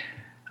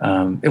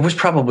it was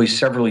probably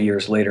several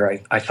years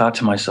later, I thought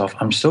to myself,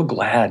 I'm so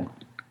glad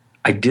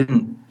I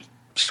didn't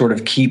sort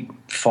of keep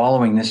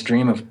following this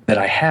dream that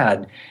I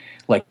had,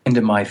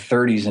 into my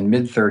 30s and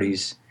mid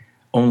 30s,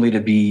 only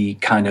to be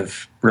kind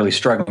of really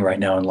struggling right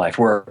now in life.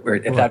 Where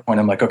at that point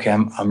I'm like, okay,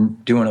 I'm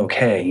doing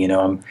okay.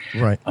 I'm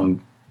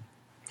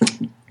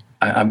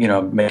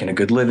making a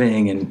good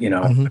living, and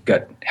I've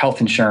got health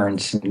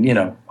insurance,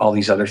 and all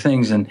these other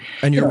things, and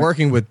you're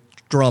working with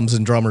drums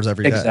and drummers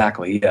every day.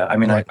 Exactly. Yeah. I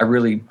mean,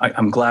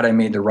 I'm glad I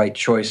made the right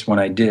choice when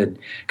I did,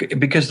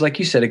 because like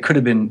you said, it could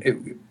have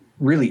been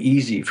really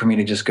easy for me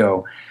to just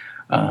go,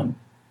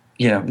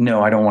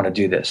 no, I don't want to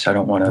do this. I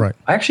don't want to. Right.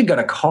 I actually got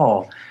a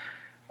call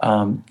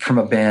from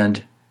a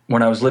band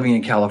when I was living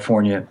in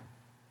California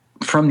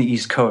from the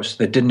East Coast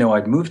that didn't know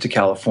I'd moved to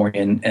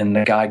California. And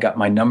the guy got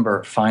my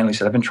number, finally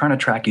said, I've been trying to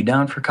track you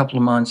down for a couple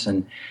of months,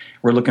 and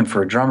we're looking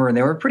for a drummer. And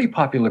they were a pretty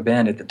popular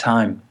band at the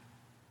time.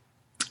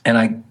 And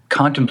I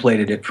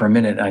contemplated it for a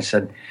minute. And I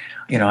said,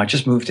 I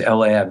just moved to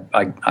LA.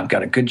 I've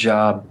got a good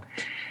job.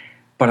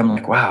 But I'm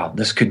like, wow,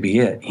 this could be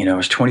it. I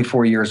was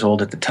 24 years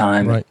old at the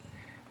time. Right.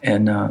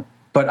 And,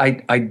 but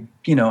I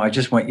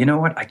just went, you know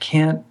what? I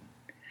can't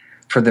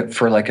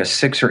for like a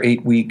 6 or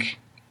 8 week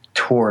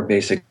tour,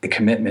 basically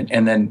commitment,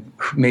 and then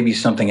maybe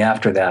something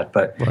after that.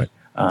 But, right.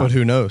 But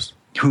who knows?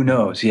 Who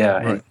knows?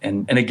 Yeah. Right.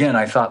 And again,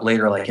 I thought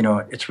later, like,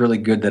 it's really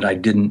good that I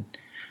didn't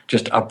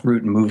just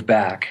uproot and move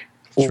back,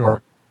 or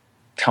Sure.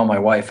 tell my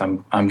wife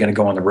I'm going to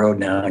go on the road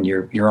now, and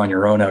you're on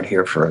your own out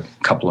here for a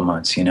couple of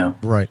months,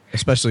 Right.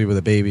 Especially with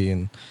a baby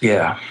and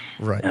Yeah.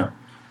 right. Yeah.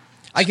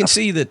 I can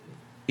see that,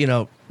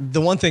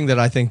 the one thing that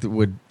I think that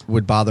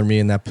would bother me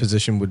in that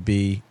position would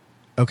be,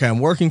 okay, I'm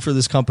working for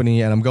this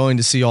company and I'm going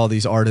to see all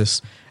these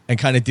artists and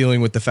kind of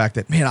dealing with the fact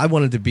that, man, I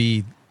wanted to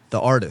be the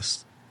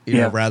artist,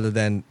 Yeah. rather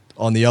than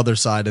on the other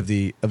side of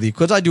the,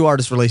 because I do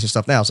artist relation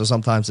stuff now. So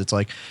sometimes it's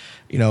like,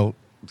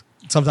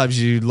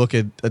 sometimes you look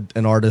at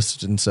an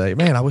artist and say,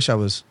 man, I wish I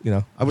was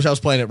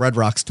playing at Red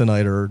Rocks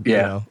tonight, or,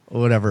 Yeah.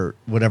 whatever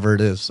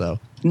it is. So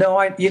No,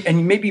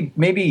 and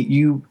maybe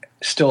you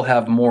still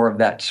have more of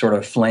that sort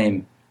of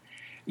flame,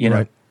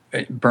 Right.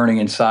 burning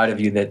inside of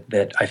you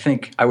that I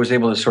think I was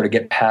able to sort of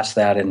get past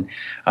that. And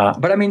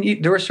but I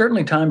mean, there were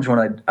certainly times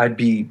when I'd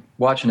be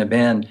watching a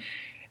band,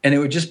 and it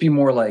would just be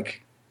more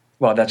like,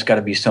 well, that's got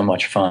to be so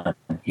much fun,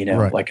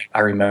 Right. Like I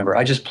remember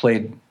I just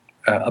played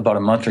about a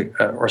month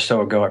or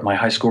so ago at my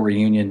high school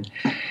reunion,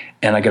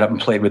 and I got up and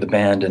played with a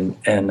band,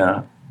 and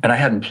I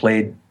hadn't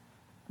played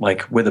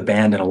like with a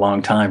band in a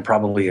long time,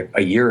 probably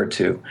a year or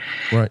two.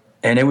 right.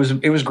 And it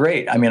was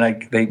great. I mean,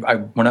 I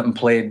went up and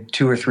played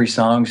 2 or 3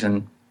 songs,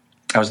 and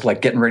I was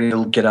like getting ready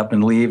to get up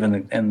and leave, and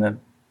the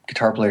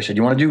guitar player said,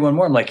 "You want to do one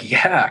more?" I'm like,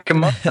 "Yeah,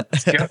 come on,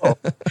 let's go."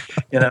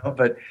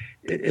 But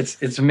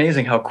it's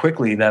amazing how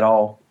quickly that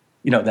all,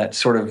 that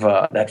sort of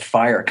that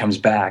fire comes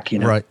back.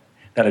 Right.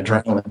 That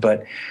adrenaline.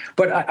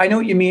 But I know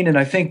what you mean, and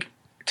I think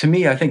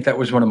that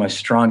was one of my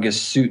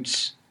strongest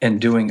suits in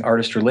doing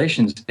artist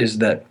relations is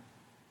that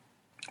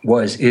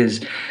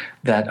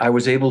I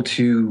was able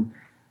to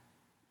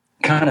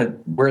kind of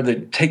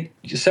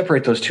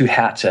separate those two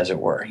hats, as it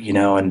were,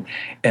 and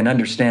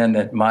understand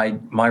that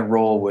my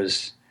role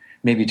was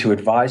maybe to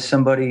advise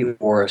somebody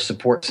or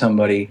support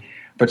somebody,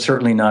 but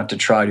certainly not to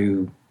try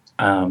to,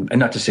 and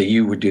not to say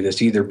you would do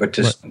this either, but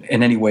just Right.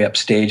 in any way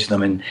upstage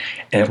them and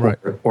Right.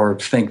 or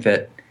think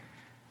that,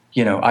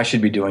 I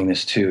should be doing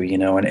this too,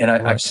 and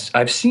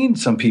I've seen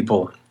some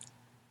people,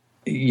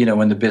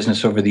 in the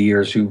business over the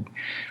years who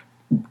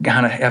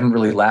kind of haven't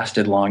really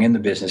lasted long in the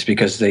business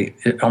because they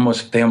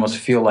almost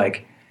feel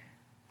like,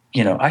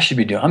 I should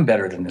be doing, I'm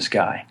better than this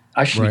guy.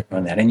 I should Right. be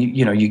doing that. And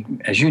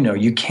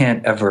you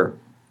can't ever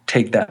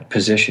take that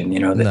position,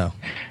 that, No.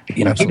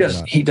 Absolutely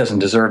not. he doesn't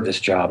deserve this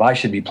job. I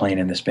should be playing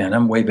in this band.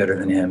 I'm way better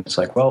than him. It's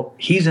like, well,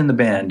 he's in the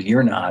band.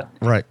 You're not.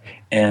 Right.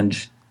 And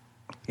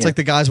It's like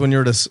the guys when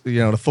you're at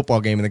a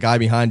football game and the guy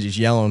behind you is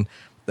yelling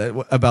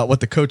about what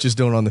the coach is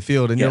doing on the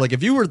field, and Yeah. you're like,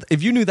 if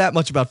you knew that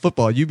much about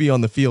football, you'd be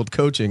on the field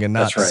coaching and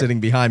not That's right. sitting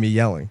behind me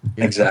yelling.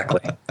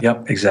 exactly.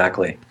 Yep.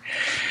 Exactly.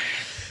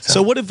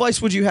 So what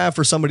advice would you have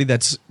for somebody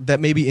that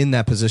may be in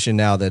that position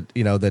now, that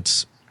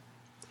that's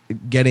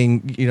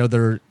getting,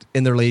 they're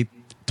in their late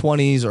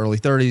 20s, early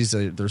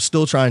 30s, they're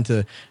still trying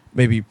to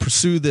maybe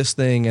pursue this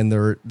thing, and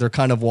they're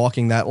kind of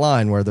walking that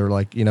line where they're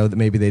like, that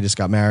maybe they just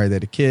got married, they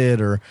had a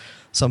kid or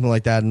something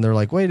like that, and they're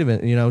like, wait a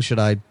minute,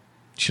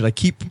 should I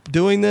keep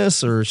doing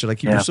this, or should I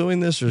keep pursuing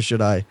this, or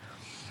should I?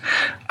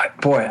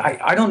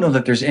 I don't know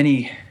that there's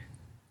any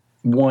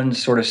one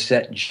sort of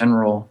set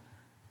general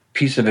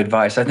piece of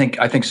advice. I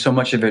think so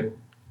much of it,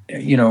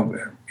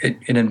 it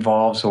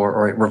involves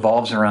or it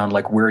revolves around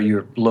like where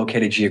you're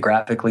located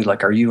geographically.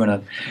 Like, are you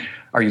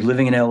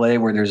living in LA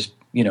where there's,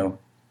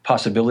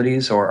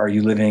 possibilities, or are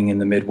you living in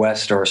the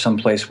Midwest or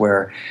someplace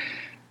where,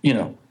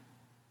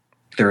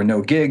 there are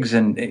no gigs,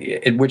 and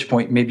at which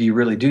point maybe you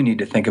really do need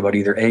to think about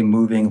either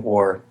moving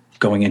or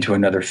going into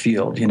another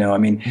field.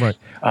 Right.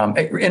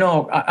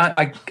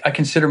 I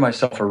consider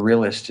myself a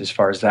realist as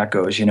far as that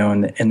goes,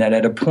 and that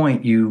at a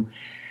point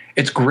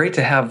it's great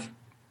to have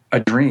a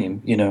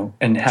dream,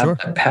 and have Sure.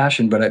 that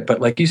passion, but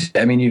like you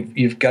said, I mean,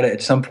 you've got to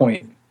at some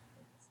point,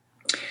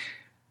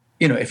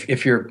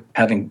 if you're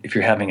having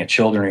a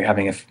children, or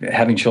you're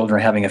having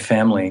children, having a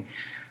family,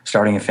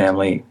 starting a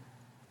family,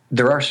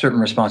 there are certain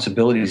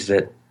responsibilities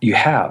that you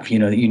have,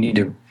 that you need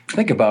to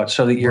think about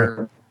so that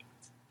you're,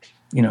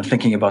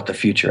 thinking about the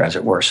future, as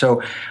it were.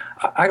 So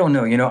I don't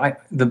know,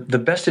 the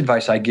best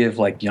advice I give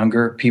like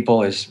younger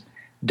people is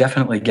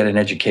definitely get an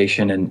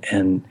education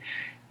and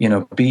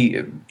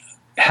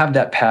have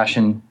that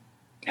passion,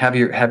 have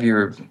your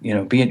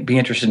be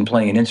interested in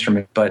playing an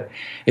instrument. But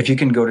if you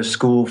can go to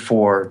school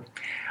for,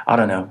 I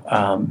don't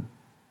know,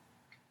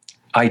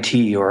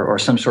 IT or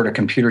some sort of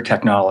computer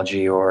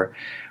technology or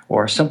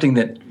something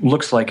that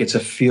looks like it's a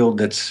field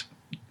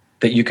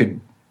that you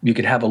could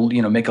have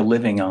make a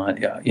living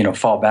on,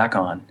 fall back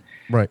on,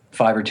 right,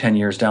 5 or 10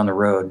 years down the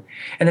road.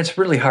 And it's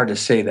really hard to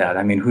say that.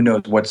 I mean, who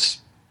knows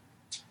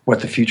what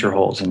the future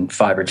holds in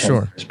 5 or 10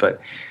 years? But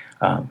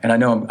and I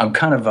know I'm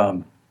kind of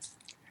I'm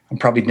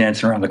probably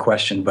dancing around the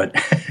question, but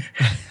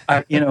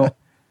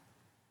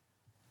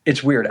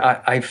it's weird.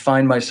 I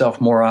find myself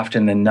more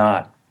often than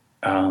not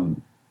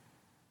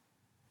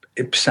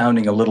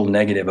sounding a little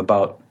negative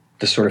about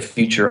the sort of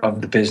future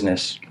of the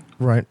business.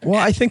 Right. Well,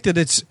 I think that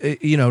it's,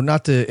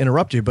 not to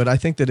interrupt you, but I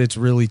think that it's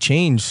really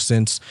changed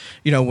since,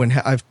 when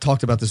I've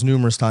talked about this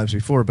numerous times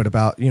before, but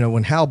about,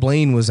 when Hal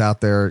Blaine was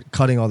out there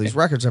cutting all these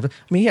records. I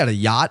mean, he had a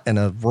yacht and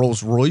a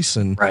Rolls Royce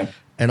and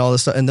all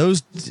this stuff.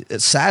 And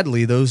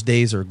sadly, those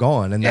days are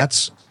gone. And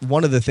that's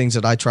one of the things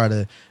that I try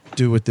to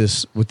do with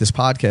this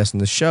podcast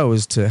and this show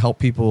is to help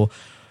people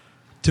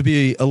to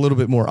be a little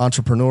bit more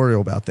entrepreneurial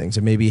about things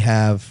and maybe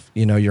have,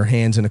 your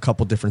hands in a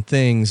couple different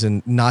things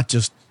and not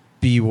just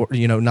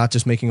not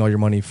just making all your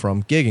money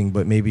from gigging,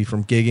 but maybe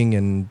from gigging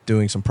and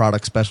doing some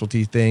product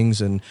specialty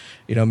things and,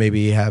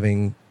 maybe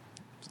having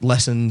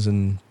lessons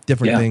and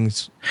different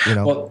things,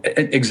 Well,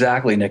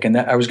 exactly, Nick. And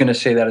I was going to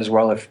say that as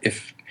well.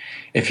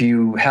 If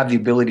you have the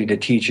ability to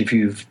teach, if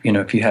you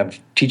have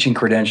teaching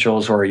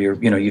credentials or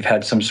you've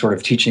had some sort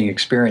of teaching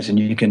experience and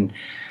you can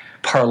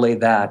parlay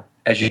that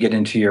as you get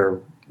into your,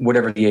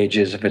 whatever the age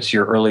is, if it's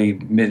your early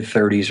mid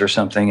 30s or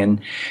something, and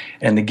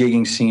the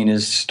gigging scene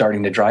is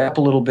starting to dry up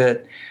a little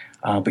bit,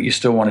 but you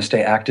still want to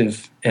stay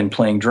active in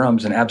playing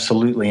drums, and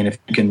absolutely. And if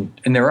you can,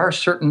 and there are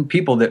certain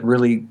people that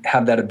really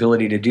have that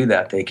ability to do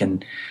that. They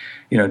can,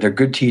 they're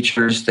good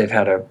teachers. They've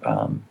had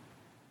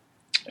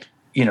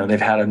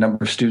they've had a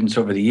number of students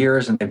over the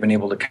years, and they've been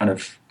able to kind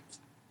of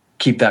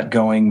keep that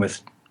going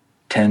with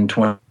 10,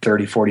 20,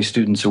 30, 40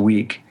 students a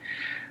week.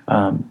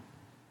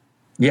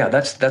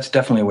 That's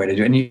definitely a way to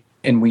do it.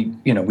 And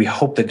we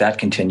hope that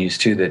continues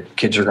too, that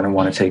kids are going to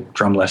want to take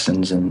drum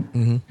lessons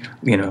and,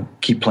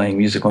 keep playing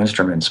musical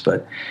instruments.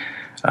 But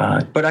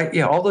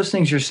all those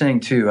things you're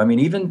saying too. I mean,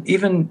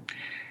 even,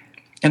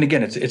 and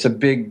again, it's a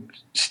big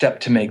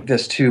step to make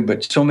this too,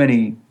 but so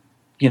many,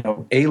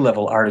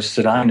 A-level artists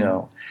that I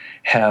know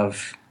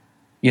have,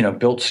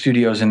 built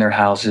studios in their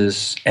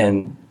houses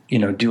and,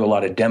 do a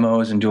lot of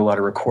demos and do a lot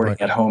of recording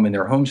at home in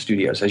their home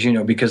studios, as you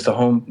know, because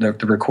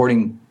the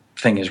recording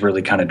thing is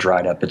really kind of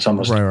dried up. It's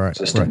almost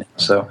non-existent. Right.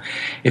 So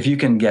if you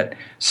can get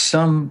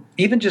some,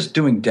 even just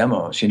doing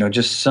demos,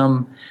 just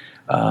some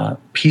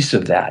piece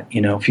of that,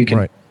 if you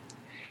can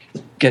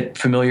get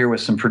familiar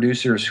with some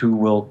producers who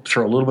will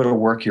throw a little bit of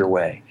work your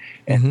way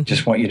and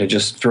just want you to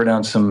just throw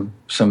down some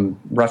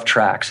rough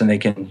tracks, and they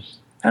can,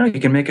 you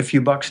can make a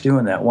few bucks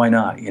doing that. Why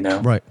not,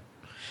 Right.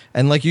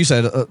 And like you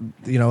said, a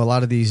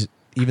lot of these,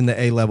 even the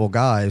A-level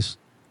guys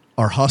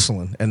are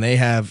hustling, and they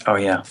have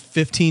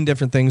 15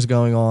 different things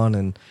going on,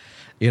 and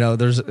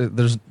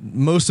there's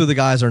most of the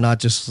guys are not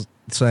just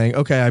saying,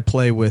 okay, I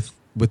play with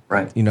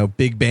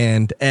big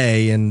band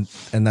A and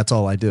that's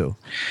all I do.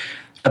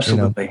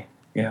 Absolutely.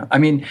 Yeah. I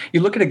mean,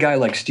 you look at a guy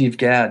like Steve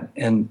Gadd,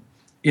 and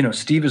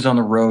Steve is on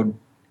the road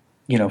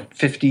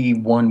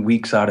 51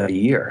 weeks out of the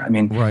year. I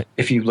mean,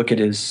 if you look at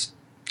his,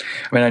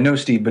 I know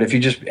Steve, but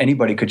if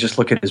anybody could just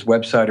look at his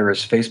website or his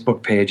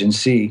Facebook page and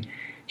see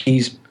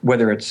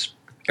whether it's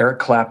Eric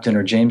Clapton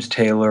or James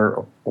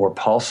Taylor or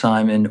Paul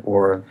Simon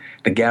or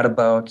the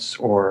Gaddabouts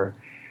or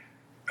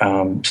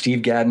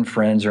Steve Gadd and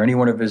Friends or any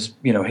one of his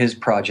his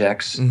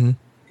projects.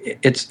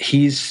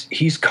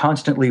 He's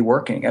constantly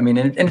working. I mean,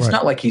 and it's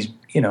not like he's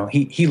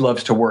he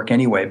loves to work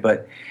anyway.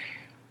 But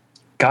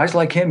guys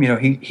like him,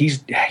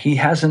 he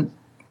hasn't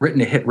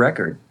written a hit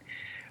record,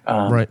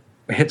 a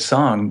hit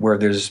song where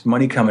there's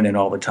money coming in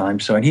all the time.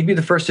 So, and he'd be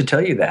the first to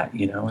tell you that.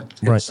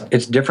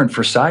 It's different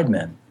for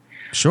sidemen.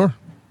 Sure.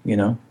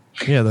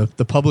 Yeah,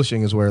 the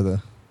publishing is where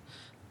the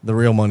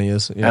real money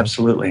is.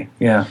 Absolutely.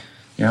 Yeah.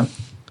 Yeah.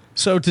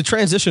 So to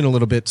transition a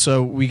little bit,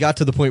 so we got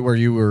to the point where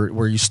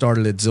you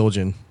started at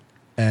Zildjian,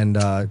 and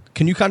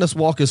can you kind of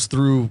walk us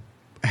through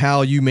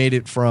how you made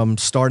it from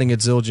starting at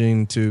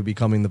Zildjian to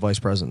becoming the vice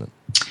president?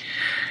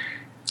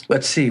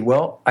 Let's see.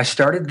 Well, I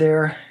started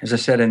there, as I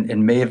said,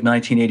 in May of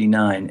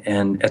 1989,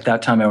 and at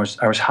that time I was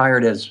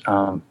hired as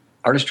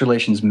artist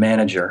relations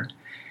manager,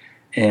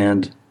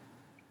 and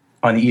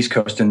on the East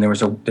Coast, and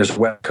there's a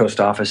West Coast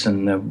office,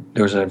 and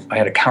I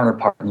had a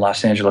counterpart in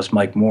Los Angeles,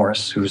 Mike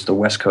Morris, who's the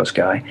West Coast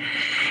guy,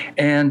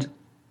 and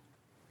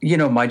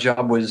my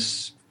job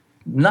was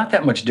not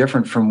that much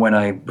different from when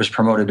I was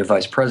promoted to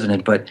vice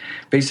president, but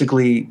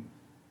basically,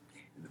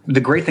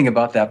 the great thing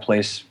about that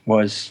place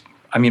was,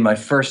 my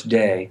first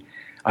day,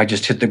 I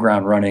just hit the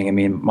ground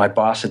running. My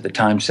boss at the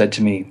time said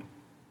to me,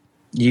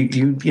 "You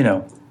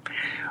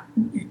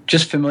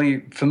just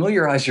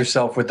familiarize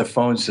yourself with the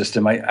phone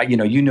system.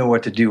 You know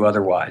what to do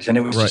otherwise." And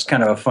it was just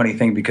kind of a funny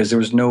thing because there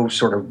was no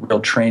sort of real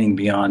training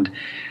beyond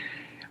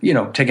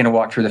taking a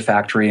walk through the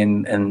factory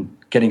and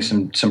getting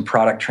some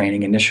product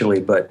training initially,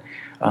 but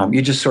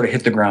you just sort of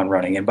hit the ground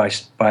running. And by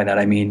that,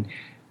 I mean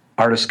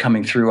artists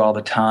coming through all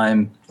the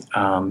time,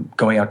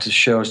 going out to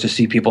shows to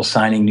see people,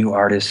 signing new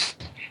artists,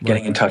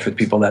 getting in touch with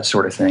people, that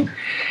sort of thing.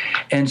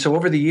 And so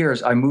over the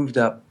years, I moved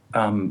up,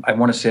 I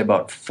want to say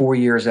about 4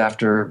 years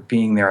after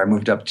being there, I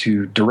moved up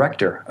to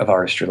director of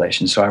artist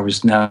relations. So I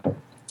was now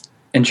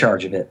in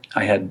charge of it.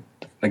 I had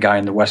a guy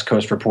in the West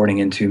Coast reporting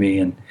into me,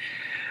 and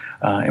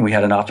we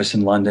had an office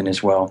in London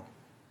as well.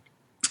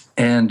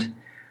 And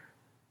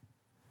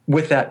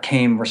with that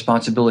came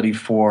responsibility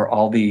for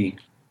all the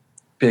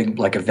big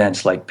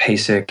events like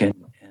PASIC and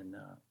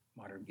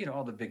modern,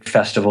 all the big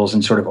festivals,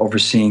 and sort of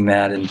overseeing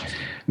that and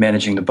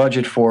managing the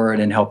budget for it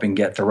and helping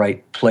get the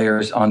right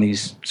players on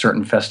these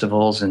certain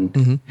festivals and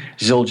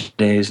Zildjian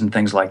days and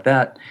things like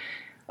that.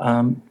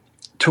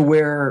 To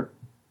where,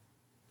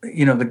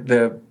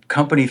 the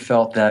company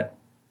felt that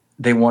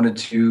they wanted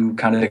to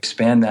kind of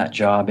expand that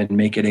job and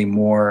make it a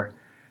more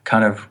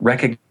kind of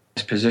recognized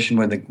position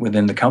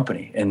within the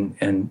company.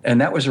 And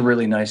that was a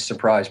really nice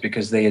surprise,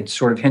 because they had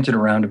sort of hinted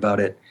around about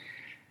it.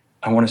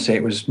 I want to say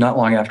it was not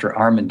long after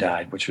Armin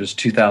died, which was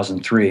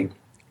 2003.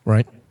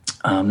 Right.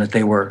 That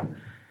they were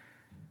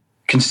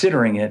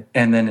considering it.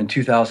 And then in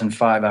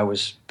 2005, I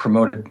was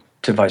promoted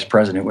to vice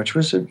president, which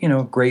was a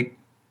great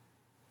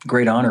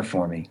honor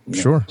for me.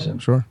 Sure.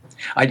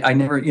 I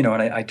never, and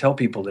I tell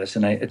people this,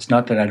 and it's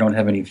not that I don't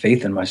have any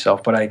faith in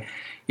myself, but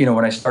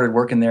when I started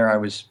working there, I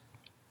was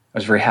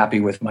very happy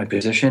with my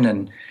position.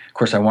 And of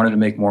course I wanted to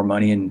make more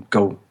money and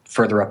go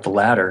further up the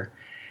ladder.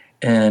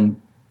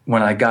 And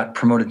when I got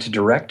promoted to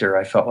director,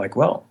 I felt like,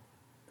 well,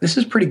 this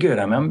is pretty good.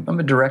 I'm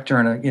a director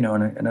in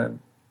a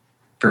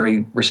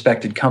very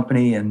respected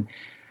company. And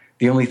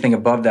the only thing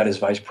above that is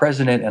vice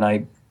president. And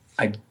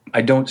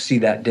I don't see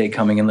that day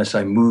coming unless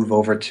I move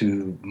over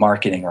to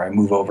marketing or I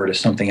move over to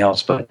something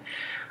else. But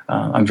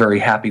I'm very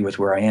happy with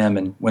where I am.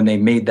 And when they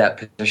made that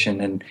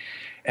position,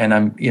 and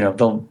I'm,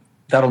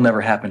 that'll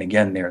never happen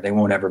again there. They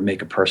won't ever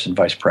make a person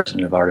vice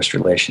president of artist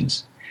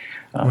relations.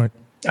 Right.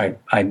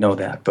 I know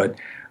that, but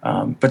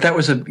that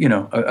was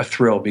a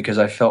thrill, because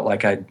I felt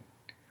like I'd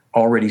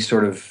already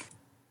sort of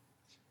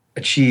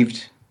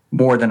achieved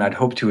more than I'd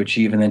hoped to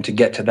achieve. And then to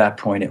get to that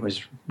point, it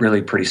was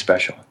really pretty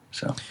special.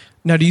 So.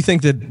 Now, do you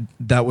think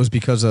that was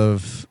because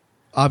of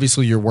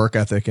obviously your work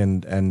ethic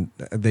and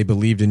they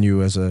believed in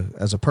you as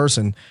a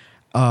person?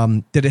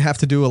 Did it have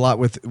to do a lot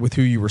with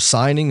who you were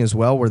signing as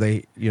well?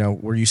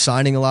 Were you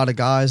signing a lot of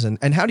guys?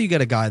 And how do you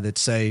get a guy that,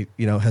 say,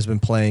 has been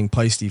playing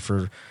Paiste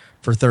for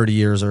 30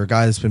 years, or a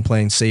guy that's been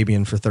playing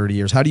Sabian for 30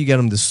 years? How do you get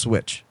him to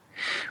switch?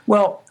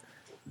 Well,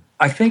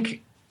 I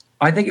think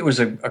it was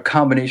a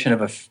combination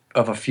of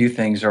a few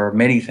things, or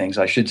many things,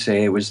 I should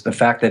say. It was the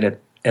fact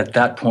that at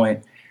that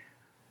point,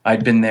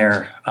 I'd been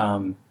there,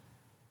 I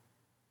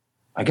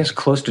guess,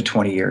 close to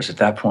 20 years at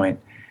that point,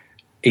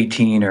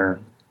 18 or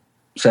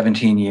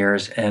 17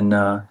 years. And,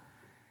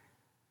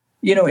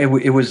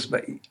 it was,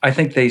 I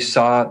think they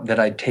saw that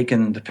I'd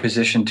taken the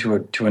position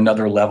to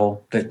another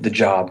level, the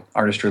job,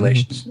 artist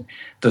relations,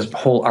 the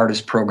whole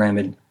artist program.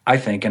 And I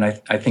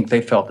think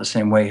they felt the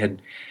same way,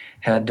 and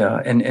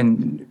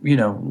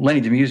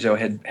Lenny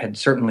DeMuso had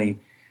certainly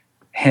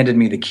handed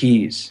me the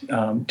keys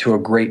to a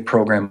great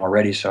program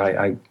already. So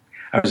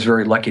I was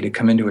very lucky to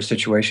come into a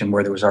situation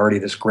where there was already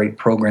this great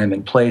program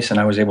in place, and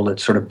I was able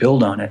to sort of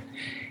build on it.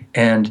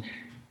 And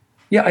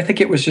yeah, I think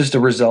it was just a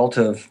result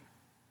of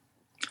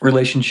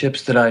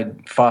relationships that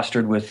I'd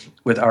fostered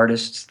with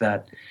artists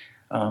that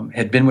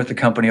had been with the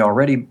company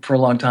already for a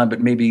long time,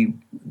 but maybe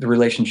the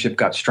relationship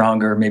got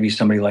stronger. Maybe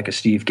somebody like a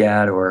Steve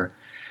Gadd, or,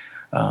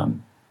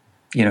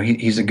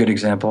 he's a good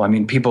example. I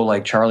mean, people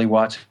like Charlie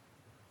Watts,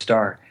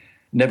 Starr,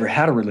 never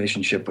had a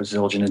relationship with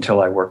Zildjian until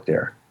I worked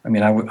there. I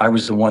mean, I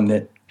was the one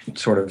that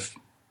sort of,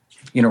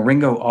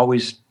 Ringo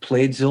always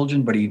played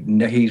Zildjian, but he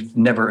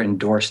never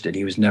endorsed it.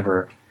 He was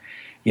never,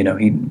 he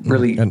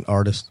really an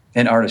artist.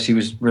 He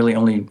was really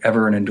only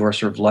ever an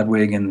endorser of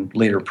Ludwig and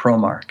later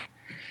Promark.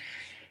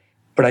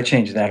 But I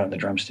changed that on the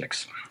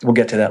drumsticks. We'll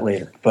get to that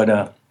later.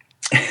 But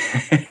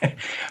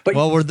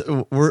well,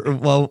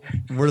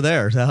 we're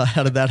there.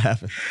 How did that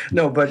happen?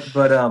 No,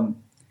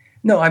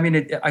 no. I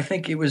mean, I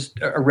think it was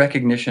a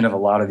recognition of a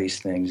lot of these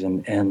things,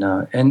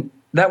 and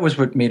that was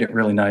what made it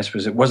really nice.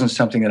 Was it wasn't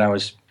something that I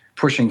was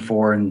pushing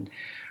for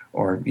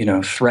or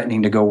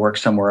threatening to go work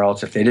somewhere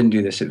else if they didn't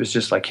do this. It was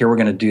just like, here, we're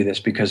going to do this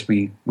because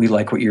we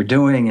like what you're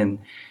doing, and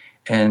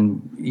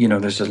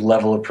there's a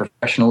level of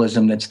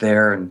professionalism that's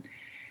there and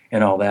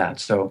all that.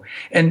 So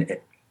and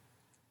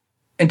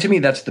to me,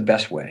 that's the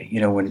best way.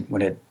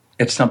 When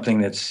it's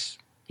something that's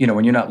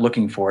when you're not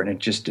looking for it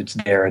and it's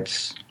there.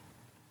 It's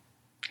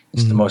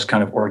the most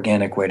kind of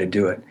organic way to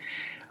do it.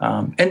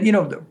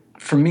 And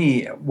for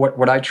me,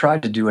 what I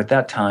tried to do at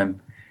that time,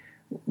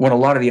 when a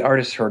lot of the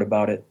artists heard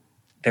about it,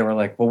 they were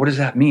like, well, what does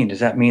that mean? Does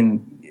that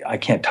mean I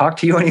can't talk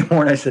to you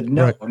anymore? And I said,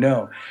 no, right.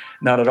 No,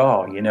 not at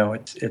all.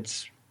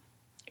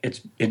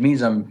 it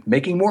means I'm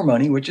making more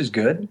money, which is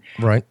good.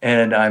 Right.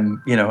 And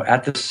I'm,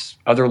 at this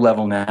other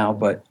level now,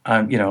 but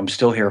I'm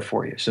still here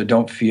for you. So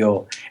don't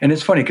feel, and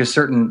it's funny because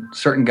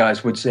certain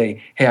guys would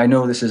say, hey, I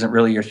know this isn't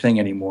really your thing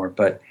anymore,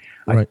 but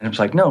right. and it's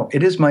like, no,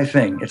 it is my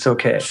thing. It's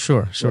okay.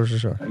 Sure.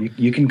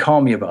 You can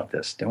call me about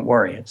this. Don't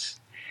worry. It's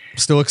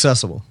still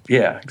accessible.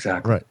 Yeah,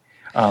 exactly. Right.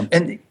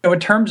 And in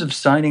terms of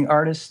signing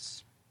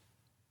artists,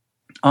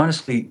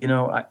 honestly,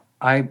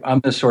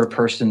 I'm the sort of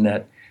person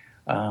that,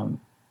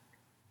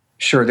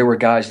 sure, there were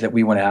guys that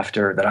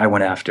I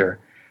went after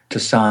to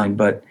sign,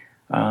 but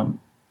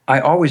I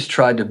always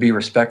tried to be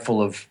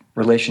respectful of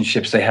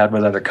relationships they had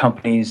with other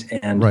companies,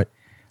 and right.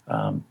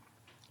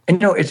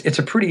 It's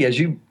a pretty, as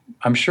you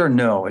I'm sure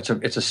know, it's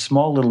a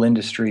small little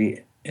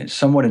industry, it's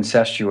somewhat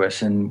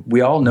incestuous, and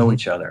we all know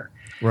each other.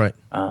 Right.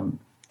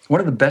 One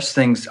of the best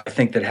things I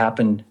think that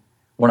happened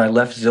when I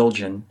left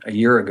Zildjian a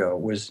year ago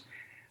was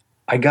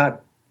I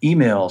got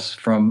emails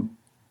from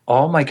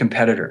all my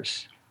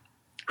competitors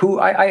who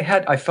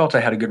I felt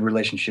I had a good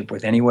relationship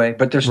with anyway,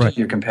 but they're still right.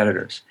 your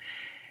competitors.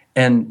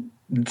 And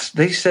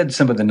they said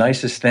some of the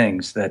nicest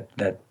things that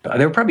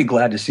they were probably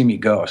glad to see me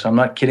go. So I'm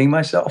not kidding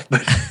myself,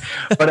 but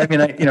I mean,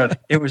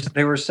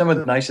 they were some of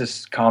the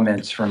nicest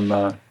comments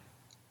from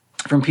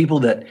people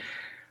that,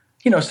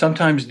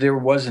 sometimes there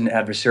was an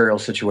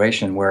adversarial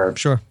situation where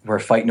sure. we're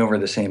fighting over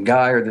the same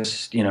guy, or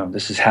this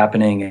is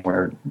happening and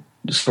we're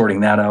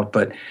sorting that out.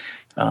 But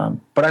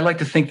I like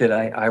to think that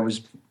I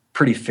was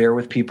pretty fair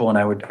with people, and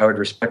I would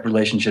respect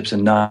relationships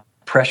and not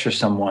pressure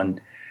someone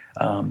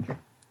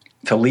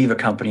to leave a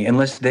company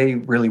unless they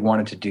really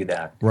wanted to do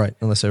that. Right,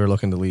 unless they were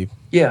looking to leave.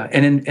 Yeah,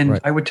 and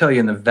right. I would tell you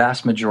in the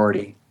vast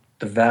majority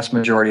of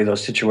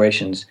those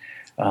situations,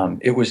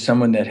 it was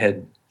someone that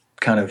had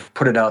kind of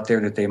put it out there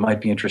that they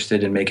might be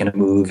interested in making a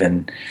move,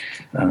 and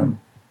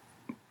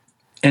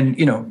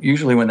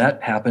usually when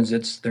that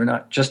happens, they're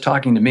not just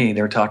talking to me;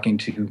 they're talking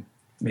to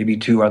maybe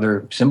 2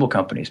 other cymbal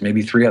companies,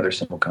 maybe 3 other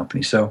cymbal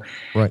companies. So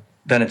right.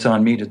 then it's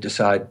on me to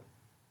decide,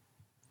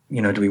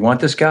 do we want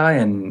this guy,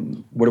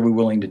 and what are we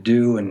willing to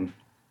do? And,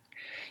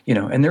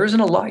 and there isn't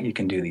a lot you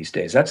can do these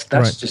days. That's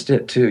right. just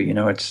it too.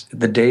 It's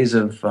the days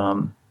of,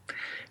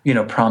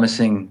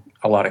 promising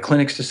a lot of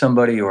clinics to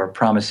somebody or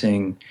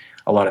promising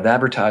a lot of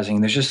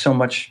advertising. There's just so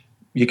much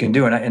you can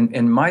do.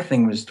 And my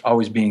thing was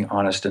always being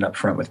honest and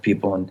upfront with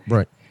people and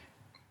right.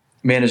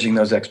 managing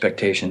those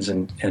expectations.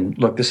 And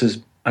look,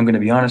 I'm going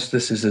to be honest,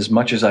 this is as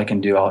much as I can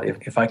do.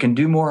 If I can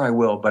do more, I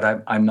will,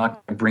 but I'm not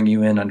going to bring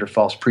you in under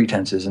false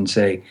pretenses and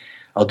say,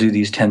 I'll do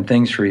these 10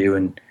 things for you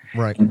and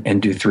right.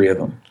 and do 3 of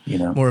them,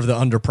 More of the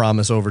under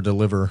promise, over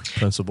deliver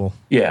principle.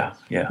 Yeah.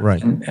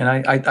 Right. And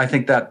I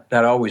think that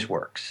always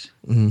works.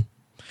 Mm-hmm.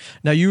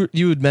 Now you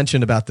had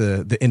mentioned about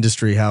the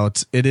industry, how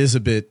it is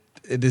a bit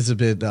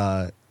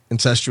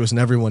incestuous and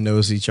everyone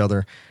knows each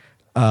other,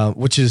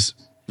 which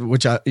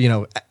I,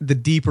 the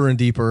deeper and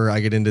deeper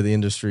I get into the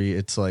industry,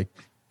 it's like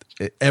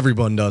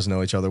everyone does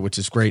know each other, which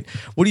is great.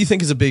 What do you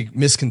think is a big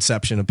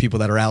misconception of people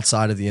that are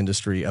outside of the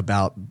industry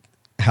about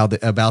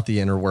about the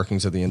inner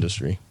workings of the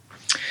industry?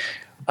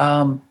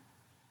 Well,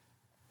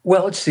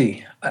 let's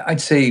see.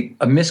 I'd say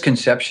a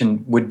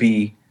misconception would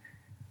be,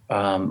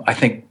 I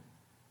think,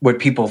 what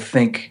people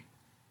think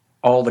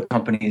all the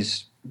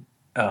companies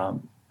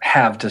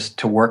have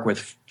to work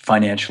with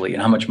financially,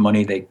 and how much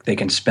money they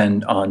can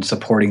spend on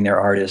supporting their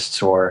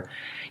artists, or,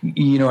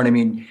 you know what I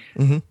mean?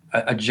 Mm-hmm.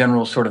 A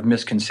general sort of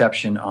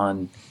misconception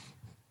on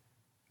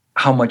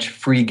how much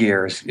free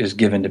gear is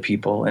given to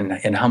people,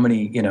 and how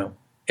many,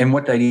 and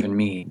what that even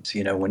means,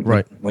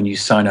 when you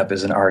sign up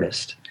as an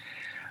artist.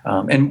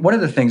 And one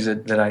of the things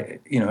that I,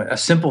 a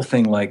simple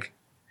thing like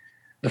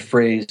the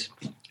phrase,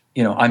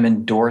 I'm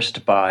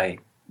endorsed by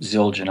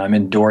Zildjian, I'm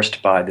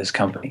endorsed by this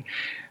company.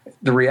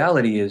 The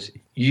reality is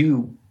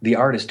you, the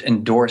artist,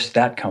 endorse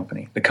that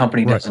company. The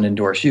company doesn't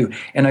endorse you.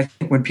 And I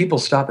think when people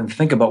stop and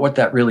think about what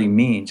that really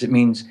means, it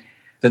means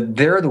that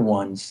they're the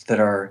ones that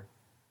are,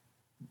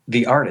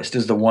 the artist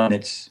is the one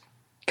that's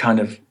kind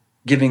of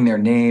giving their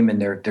name,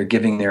 and they're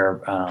giving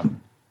their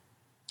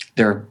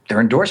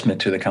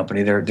endorsement to the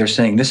company. They're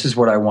saying, this is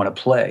what I want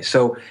to play.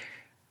 So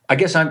I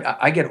guess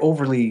I get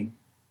overly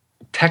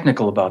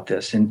technical about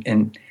this,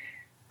 and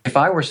if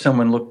I were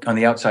someone on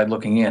the outside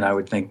looking in, I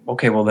would think,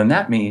 okay, well then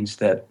that means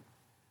that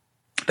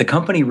the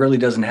company really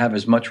doesn't have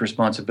as much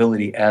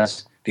responsibility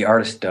as the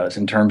artist does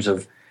in terms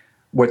of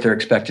what they're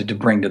expected to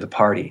bring to the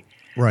party.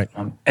 Right.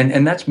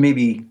 And that's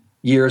maybe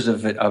years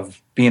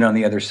of being on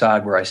the other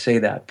side where I say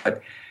that,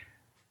 but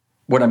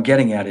what I'm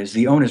getting at is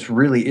the onus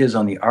really is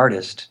on the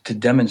artist to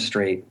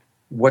demonstrate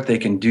what they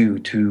can do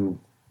to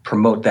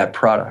promote that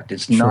product.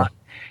 It's not,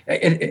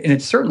 and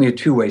it's certainly a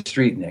two-way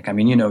street, Nick. I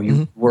mean,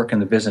 you work in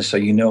the business, so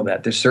you know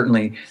that. There's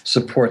certainly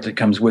support that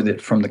comes with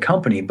it from the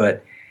company,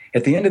 but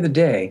at the end of the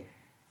day,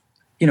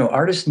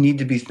 artists need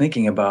to be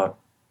thinking about,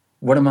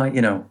 what am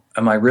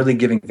I really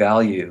giving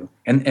value?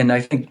 And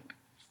I think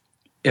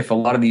if a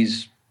lot of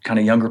these kind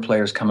of younger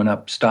players coming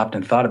up stopped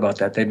and thought about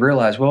that, they'd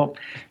realize, well,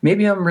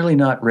 maybe I'm really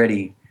not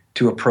ready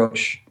to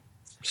approach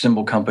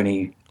cymbal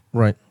company,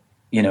 right,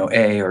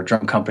 A or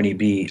drum company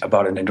B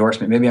about an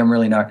endorsement. Maybe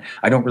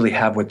I don't really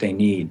have what they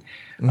need.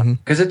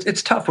 Because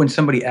it's tough when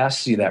somebody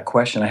asks you that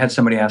question. I had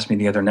somebody ask me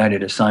the other night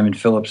at a Simon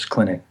Phillips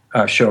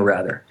show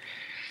rather.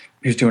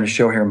 He was doing a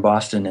show here in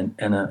Boston,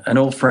 and an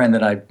old friend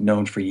that I've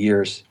known for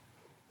years,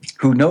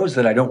 who knows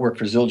that I don't work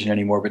for Zildjian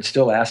anymore, but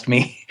still asked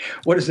me,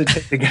 what does it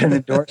take to get an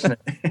endorsement?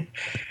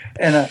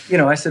 And,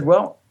 I said,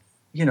 well,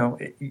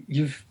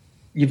 you've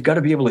got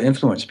to be able to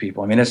influence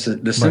people. I mean, that's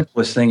the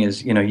simplest thing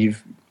is,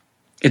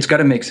 it's got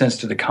to make sense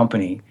to the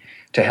company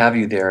to have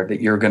you there,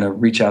 that you're going to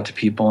reach out to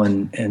people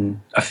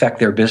and affect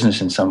their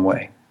business in some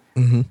way,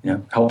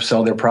 help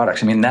sell their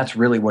products. I mean, that's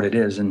really what it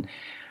is. And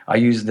I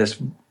use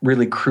this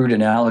really crude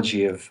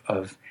analogy of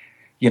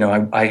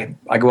I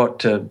go out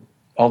to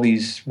all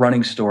these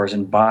running stores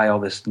and buy all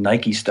this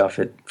Nike stuff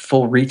at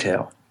full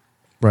retail.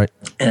 Right.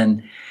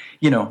 And,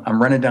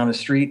 I'm running down the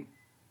street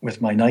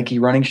with my Nike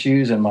running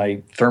shoes and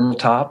my thermal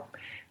top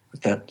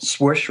with that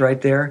swoosh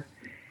right there.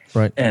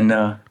 Right. And,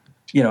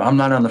 I'm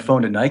not on the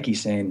phone to Nike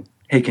saying,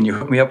 hey, can you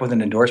hook me up with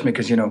an endorsement?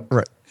 Because,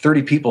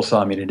 30 people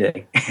saw me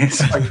today.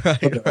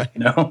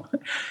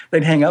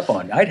 They'd hang up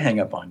on me. I'd hang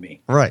up on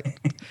me. Right.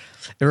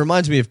 It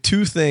reminds me of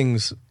two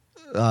things.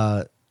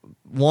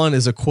 One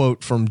is a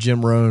quote from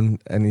Jim Rohn,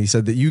 and he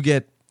said that you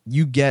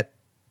get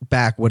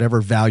back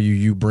whatever value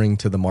you bring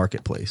to the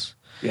marketplace.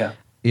 Yeah.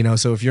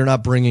 So if you're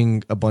not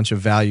bringing a bunch of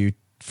value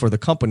for the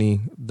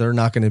company, they're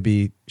not going to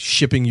be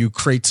shipping you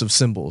crates of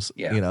cymbals.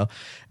 Yeah.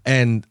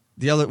 And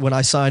the other, when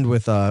I signed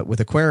with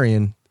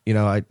Aquarian,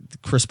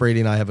 Chris Brady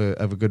and I have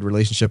a good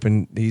relationship,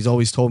 and he's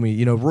always told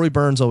me, Roy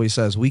Burns always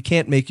says, we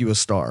can't make you a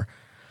star.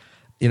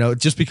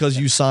 Just because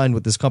you signed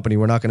with this company,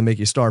 we're not going to make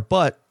you a star.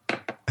 But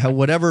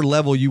whatever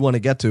level you want to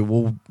get to,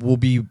 we'll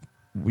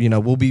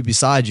be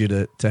beside you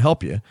to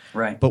help you.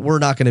 Right. But we're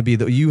not going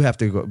to you have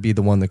to be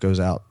the one that goes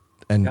out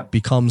and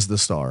becomes the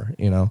star.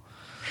 See,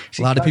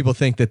 a lot of people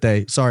think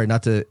that sorry,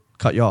 not to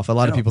cut you off. A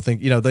lot of people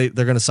think, they're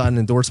going to sign an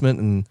endorsement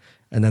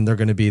and then they're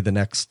going to be the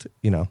next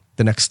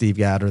Steve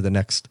Gadd or the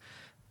next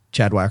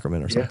Chad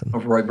Wackerman or something.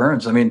 Of Roy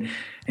Burns. I mean,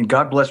 and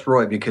God bless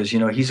Roy, because,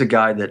 he's a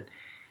guy that,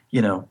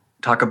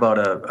 talk about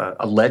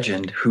a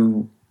legend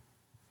who,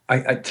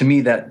 to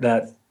me,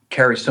 that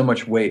carries so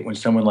much weight when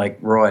someone like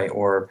Roy,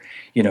 or,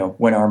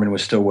 when Armin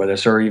was still with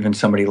us, or even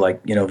somebody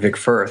like, Vic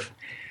Firth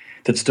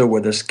that's still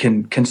with us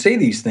can say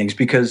these things,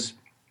 because,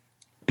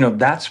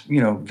 that's,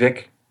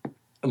 Vic,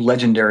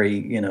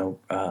 legendary,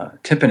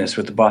 timpanist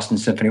with the Boston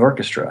Symphony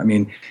Orchestra. I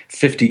mean,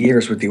 50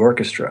 years with the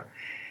orchestra.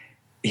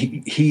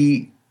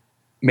 He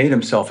made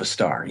himself a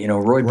star.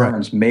 Roy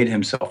Burns made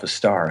himself a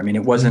star. I mean,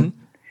 it wasn't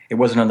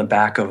on the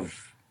back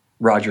of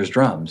Rogers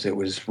drums. It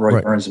was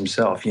Roy Burns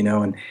himself,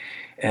 and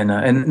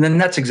then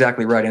that's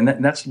exactly right. And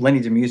that's Lenny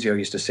DiMuzio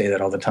used to say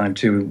that all the time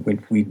too.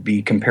 We'd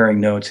be comparing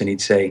notes, and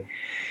he'd say,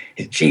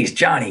 geez,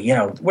 Johnny,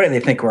 what do they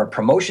think? We're a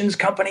promotions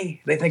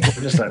company? They think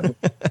we're just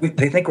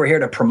they think we're here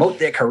to promote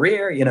their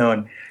career,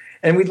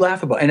 and we'd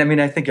laugh about it. And I mean,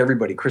 I think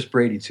everybody, Chris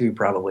Brady too,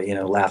 probably,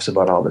 laughs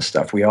about all this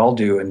stuff. We all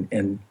do.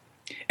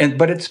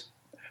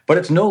 But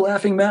it's no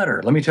laughing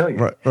matter. Let me tell you.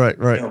 Right.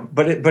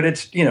 But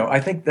it's, I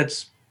think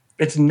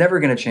it's never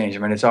going to change. I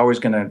mean, it's always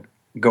going to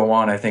go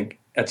on, I think,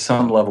 at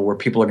some level where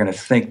people are going to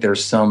think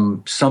there's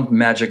some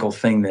magical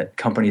thing that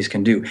companies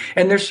can do.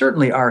 And there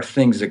certainly are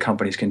things that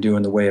companies can do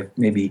in the way of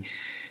maybe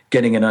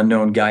getting an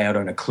unknown guy out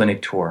on a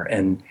clinic tour,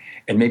 and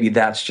maybe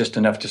that's just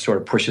enough to sort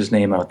of push his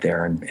name out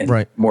there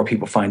and more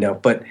people find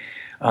out. But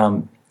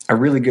a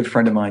really good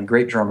friend of mine,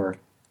 great drummer,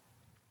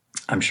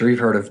 I'm sure you've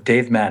heard of,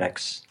 Dave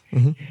Maddox.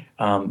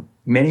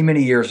 Many,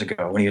 many years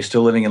ago, when he was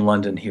still living in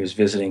London, he was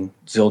visiting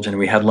Zildjian, and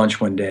we had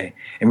lunch one day,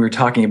 and we were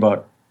talking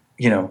about,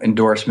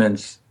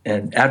 endorsements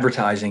and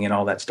advertising and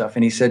all that stuff.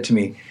 And he said to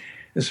me,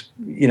 this,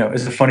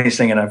 is the funniest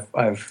thing, and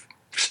I've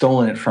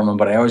stolen it from him,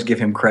 but I always give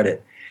him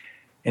credit.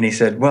 And he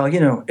said, well,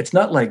 it's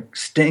not like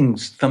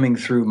Sting's thumbing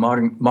through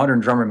Modern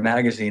Drummer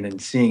magazine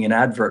and seeing an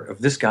advert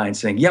of this guy and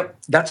saying, yep,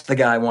 that's the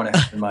guy I want to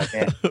have in my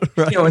band.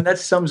 And that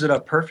sums it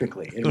up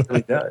perfectly. It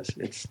really does.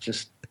 It's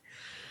just,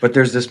 but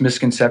there's this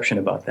misconception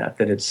about that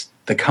it's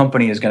the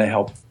company is going to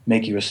help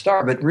make you a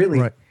star. But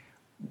really,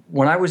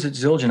 when I was at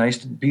Zildjian, I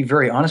used to be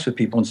very honest with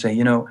people and say,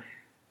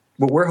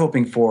 what we're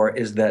hoping for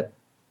is that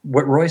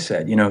what Roy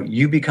said,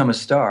 you become a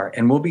star,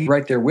 and we'll be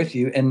right there with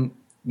you, and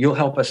you'll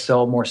help us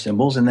sell more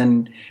cymbals, and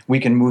then we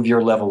can move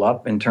your level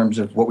up in terms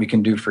of what we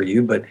can do for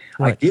you. But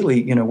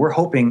ideally, we're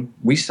hoping,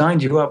 we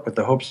signed you up with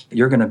the hopes that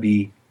you're going to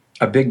be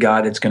a big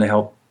guy that's going to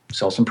help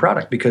sell some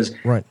product, because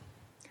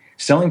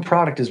selling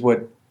product is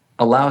what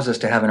allows us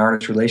to have an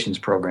artist relations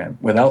program.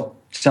 Without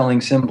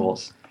selling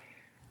cymbals,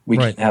 we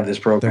can't have this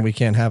program. Then we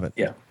can't have it.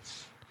 Yeah.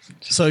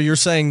 So you're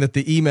saying that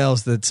the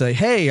emails that say,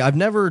 hey, I've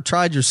never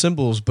tried your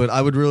cymbals, but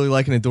I would really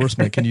like an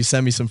endorsement. Can you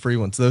send me some free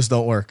ones? Those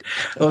don't work.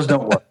 Those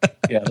don't work.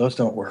 Yeah, those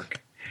don't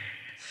work.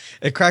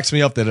 It cracks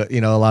me up that,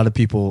 a lot of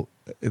people,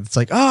 it's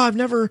like, oh, I've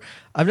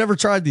never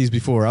tried these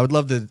before. I'd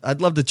love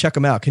to check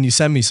them out. Can you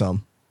send me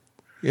some?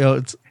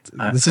 This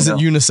isn't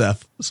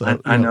UNICEF. So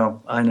I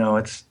know.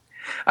 It's,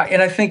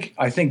 and I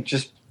think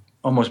just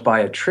almost by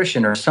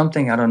attrition or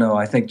something. I don't know.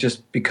 I think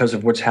just because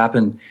of what's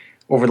happened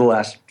over the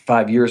last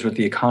 5 years with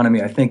the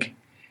economy, I think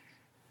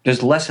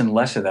there's less and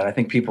less of that. I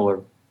think people are,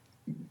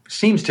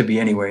 seems to be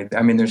anyway.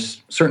 I mean,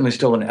 there's certainly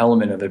still an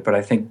element of it, but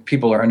I think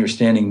people are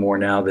understanding more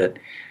now that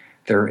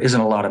there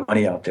isn't a lot of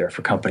money out there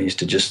for companies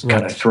to just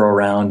kind of throw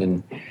around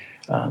and,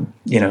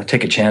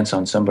 take a chance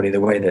on somebody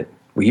the way that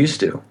we used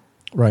to.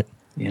 Right.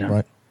 You know?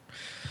 Right.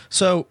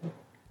 So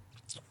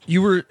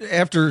you were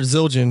after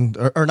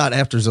Zildjian, or not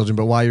after Zildjian,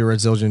 but while you were at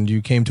Zildjian,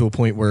 you came to a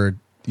point where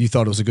you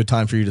thought it was a good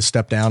time for you to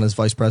step down as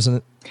vice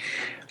president?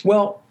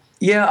 Well,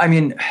 yeah, I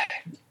mean,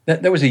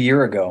 that was a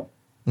year ago.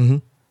 Mm-hmm.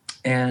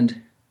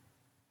 And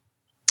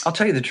I'll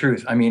tell you the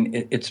truth. I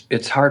mean,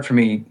 it's hard for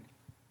me.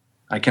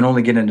 I can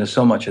only get into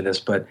so much of this,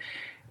 but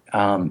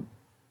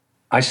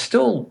I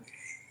still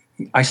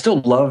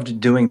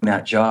loved doing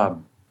that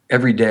job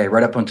every day,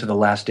 right up until the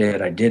last day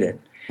that I did it.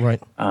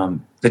 Right.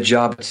 The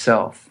job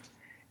itself.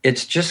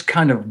 It's just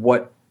kind of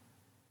what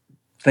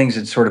things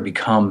had sort of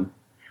become,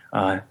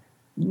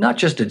 not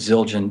just at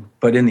Zildjian,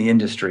 but in the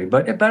industry,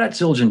 but at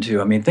Zildjian too.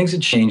 I mean, things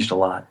had changed a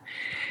lot.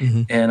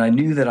 Mm-hmm. And I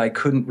knew that I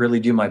couldn't really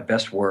do my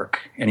best work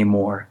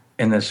anymore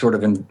in the sort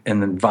of in the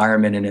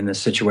environment and in the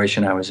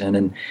situation I was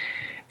in.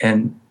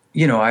 And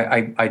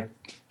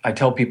I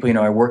tell people,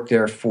 I worked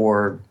there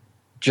for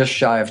just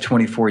shy of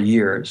 24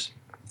 years.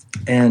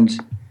 And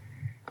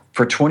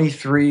for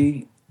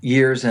 23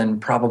 years and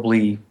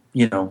probably,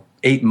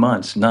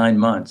 9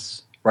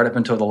 months, right up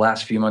until the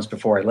last few months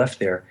before I left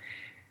there,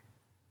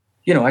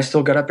 I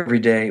still got up every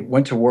day,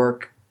 went to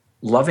work,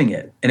 loving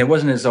it. And it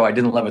wasn't as though I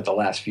didn't love it the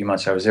last few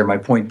months I was there. My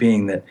point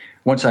being that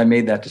once I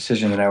made that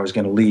decision that I was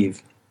going to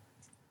leave,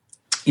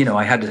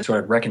 I had to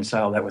sort of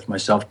reconcile that with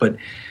myself. But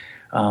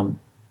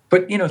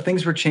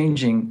things were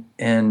changing,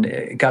 and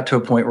it got to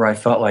a point where I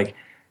felt like,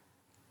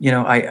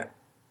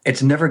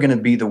 it's never going to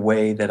be the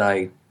way that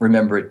I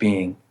remember it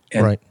being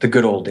in the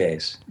good old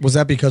days. Was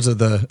that because of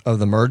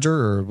the merger,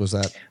 or was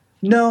that?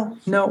 No,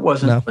 it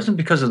wasn't. No? It wasn't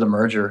because of the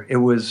merger.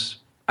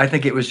 I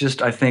think it was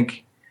just a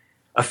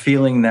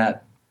feeling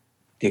that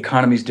the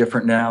economy's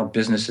different now,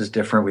 business is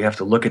different. We have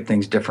to look at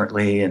things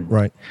differently, and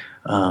right.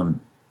 And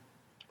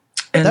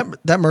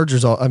that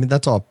merger's all. I mean,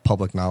 that's all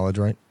public knowledge,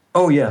 right?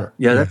 Oh yeah,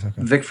 That's okay.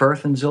 Vic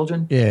Firth and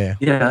Zildjian. Yeah.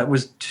 It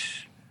was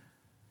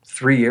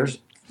 3 years.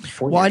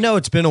 4 years. Well, I know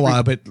it's been a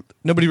while, but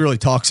nobody really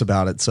talks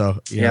about it,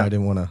 so I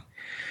didn't want to.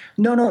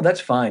 No, that's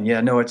fine.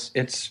 Yeah, no, it's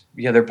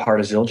they're part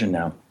of Zildjian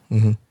now,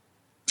 mm-hmm.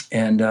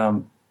 and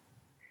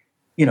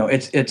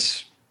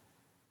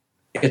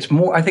it's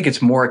more. I think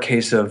it's more a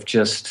case of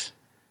just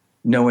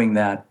knowing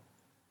that,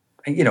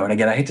 and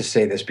again, I hate to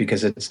say this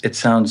because it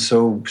sounds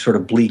so sort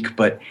of bleak,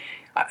 but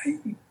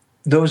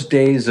those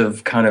days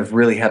of kind of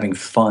really having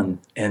fun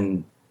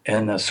and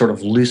a sort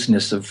of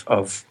looseness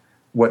of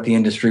what the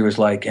industry was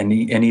like, and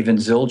even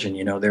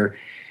Zildjian,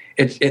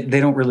 they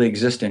don't really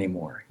exist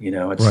anymore.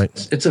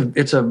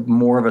 It's a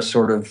more of a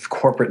sort of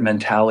corporate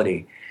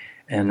mentality,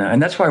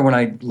 and that's why when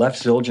I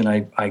left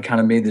Zildjian, I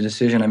kind of made the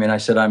decision. I mean, I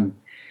said I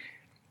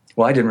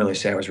didn't really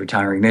say I was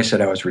retiring. They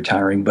said I was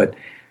retiring, but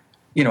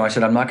I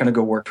said I'm not going to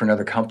go work for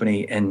another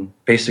company and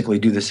basically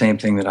do the same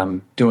thing that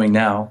I'm doing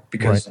now,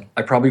 because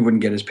I probably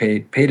wouldn't get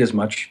paid as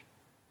much.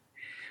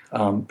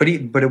 But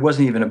it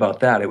wasn't even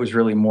about that. It was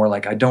really more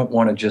like I don't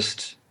want to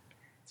just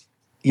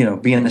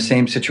be in the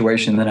same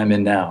situation that I'm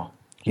in now.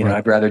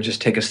 I'd rather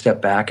just take a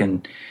step back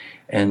and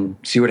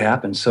see what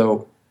happens.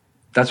 So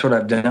that's what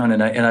I've done,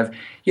 and I've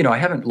I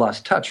haven't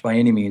lost touch by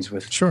any means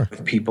with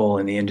people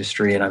in the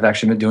industry, and I've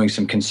actually been doing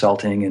some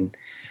consulting in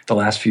the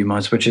last few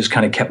months, which has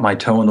kind of kept my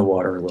toe in the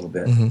water a little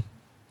bit. Mm-hmm.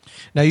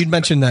 Now, you'd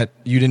mentioned that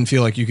you didn't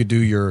feel like you could do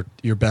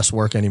your best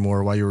work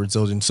anymore while you were at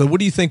Zildjian. So what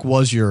do you think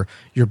was your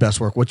best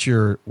work? What's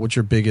your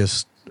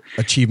biggest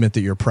achievement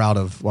that you're proud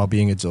of while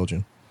being at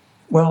Zildjian?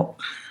 Well,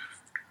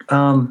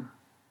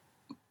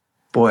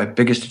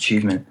 biggest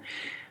achievement.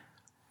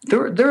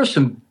 There are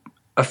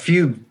a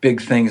few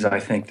big things, I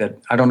think, that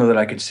I don't know that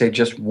I could say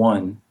just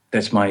one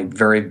that's my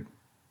very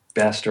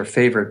best or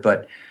favorite,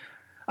 but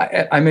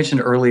I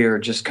mentioned earlier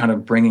just kind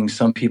of bringing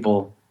some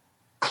people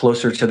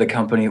closer to the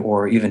company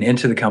or even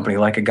into the company,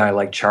 like a guy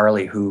like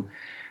Charlie, who,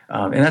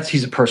 and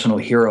he's a personal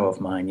hero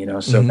of mine,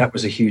 so mm-hmm. that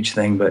was a huge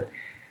thing. But,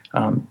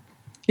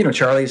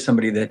 Charlie is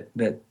somebody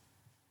that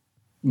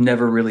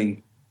never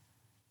really,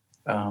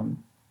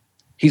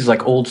 he's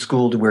like old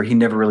school to where he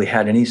never really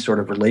had any sort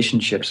of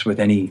relationships with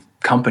any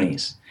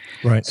companies.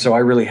 Right. So I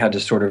really had to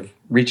sort of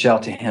reach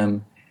out to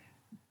him,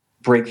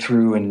 break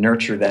through and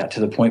nurture that to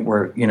the point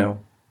where,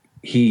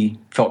 he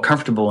felt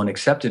comfortable and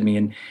accepted me,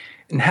 and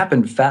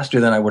happened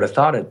faster than I would have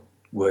thought it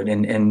would.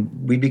 And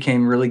we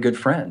became really good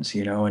friends,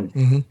 and,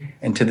 mm-hmm.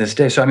 and to this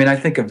day. So, I mean, I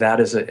think of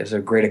that as a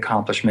great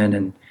accomplishment.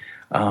 And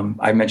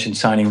I mentioned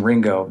signing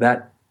Ringo.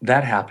 That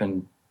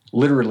happened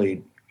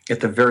literally at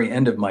the very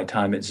end of my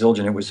time at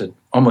Zildjian. It was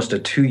almost a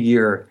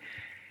 2-year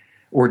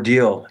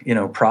ordeal,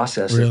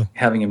 process, really? Of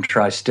having him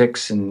try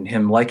sticks and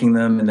him liking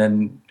them. And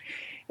then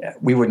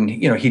we wouldn't,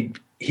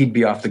 he'd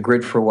be off the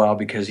grid for a while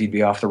because he'd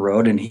be off the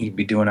road and he'd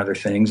be doing other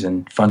things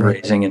and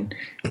fundraising.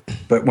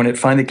 But when it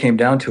finally came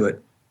down to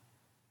it,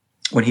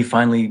 when he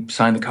finally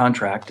signed the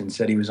contract and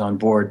said he was on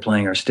board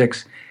playing our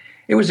sticks,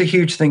 it was a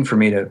huge thing for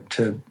me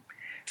to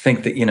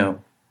think that,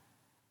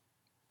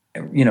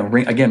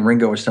 again,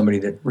 Ringo was somebody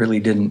that really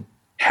didn't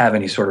have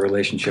any sort of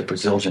relationship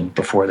with Zildjian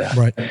before that.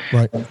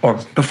 Right. Or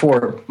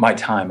before my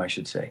time, I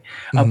should say.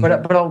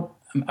 But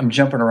I'm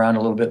jumping around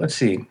a little bit. Let's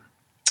see.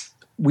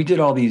 We did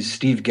all these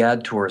Steve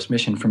Gadd tours,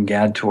 Mission from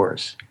Gadd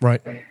tours.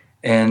 Right.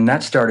 And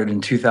that started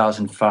in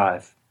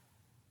 2005.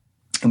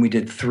 And we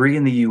did 3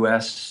 in the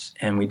U.S.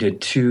 and we did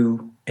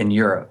 2 in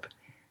Europe.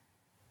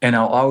 And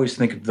I'll always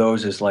think of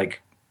those as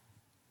like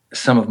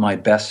some of my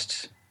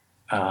best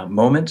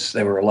moments.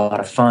 They were a lot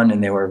of fun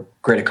and they were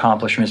great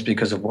accomplishments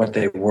because of what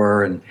they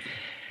were and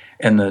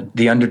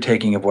the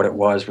undertaking of what it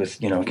was with,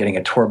 getting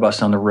a tour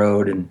bus on the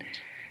road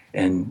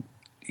and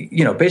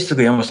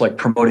basically almost like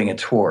promoting a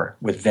tour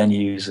with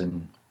venues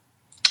and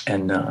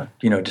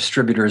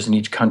distributors in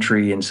each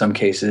country in some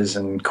cases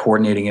and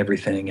coordinating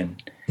everything.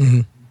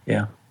 And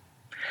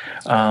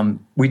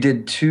we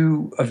did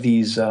 2 of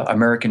these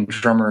American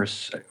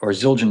Drummers or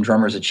Zildjian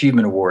Drummers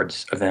Achievement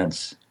Awards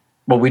events.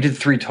 Well, we did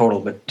 3 total,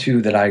 but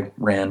 2 that I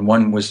ran.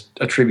 One was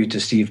a tribute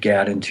to Steve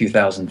Gadd in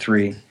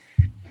 2003.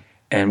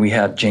 And we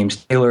had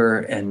James Taylor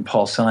and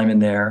Paul Simon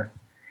there.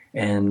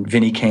 And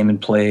Vinny came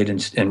and played,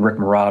 and Rick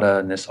Marotta,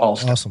 and this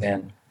all-star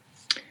band.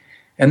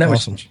 And that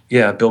was,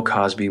 Bill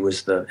Cosby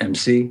was the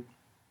MC.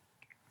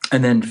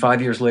 And then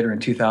 5 years later, in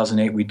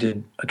 2008, we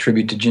did a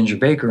tribute to Ginger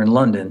Baker in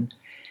London.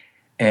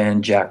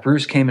 And Jack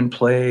Bruce came and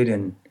played,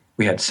 and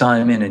we had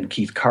Simon and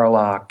Keith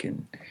Carlock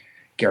and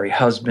Gary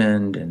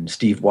Husband and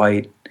Steve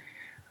White.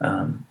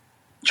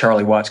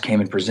 Charlie Watts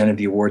came and presented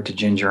the award to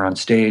Ginger on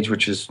stage,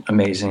 which is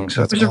amazing.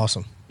 So that's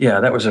awesome.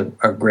 That was a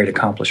great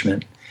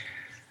accomplishment.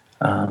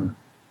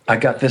 I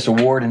got this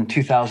award in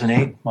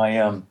 2008,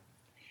 my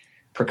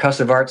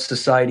Percussive Arts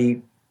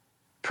Society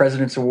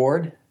President's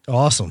Award.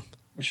 Awesome.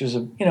 Which is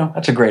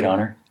that's a great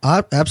honor.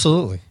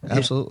 Absolutely.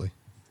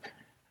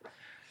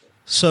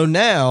 So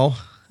now,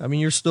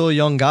 you're still a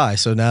young guy.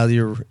 So now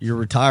you're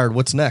retired.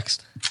 What's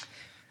next?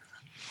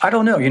 I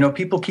don't know.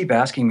 People keep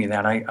asking me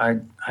that. I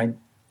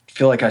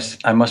feel like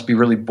I must be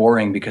really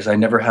boring because I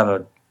never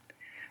have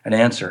an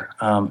answer.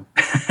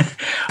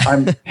 I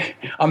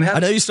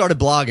know you started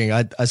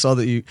blogging. I saw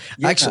that you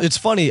actually. It's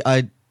funny.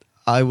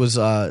 I was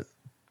like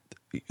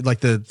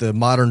the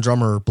Modern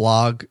Drummer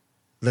blog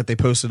that they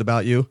posted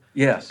about you.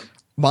 Yes.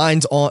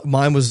 Mine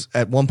was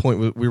at one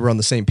point we were on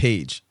the same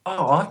page.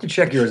 Oh, I'll have to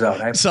check yours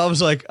out. So I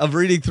was like, I'm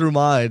reading through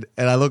mine,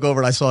 and I look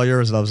over and I saw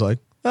yours, and I was like,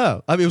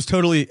 oh, it was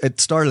totally. It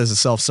started as a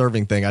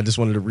self-serving thing. I just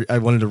wanted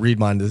to read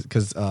mine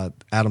because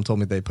Adam told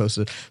me they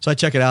posted it. So I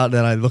check it out, and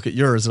then I look at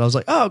yours, and I was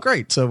like, oh,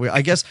 great. So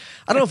I guess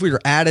I don't know if we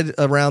were added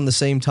around the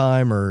same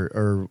time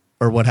or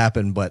what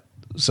happened, but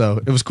so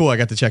it was cool. I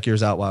got to check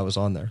yours out while I was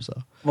on there.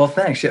 So well,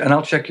 thanks, and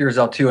I'll check yours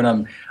out too.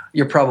 And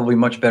you're probably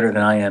much better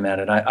than I am at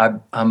it.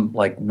 I'm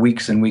like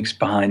weeks and weeks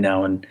behind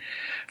now, and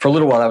for a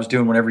little while I was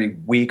doing one every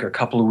week or a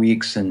couple of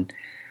weeks, and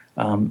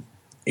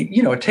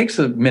it takes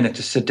a minute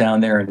to sit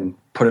down there and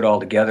put it all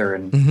together,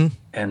 and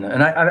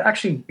I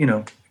actually,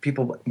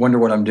 people wonder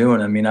what I'm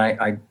doing.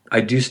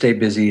 I do stay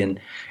busy, and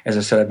as I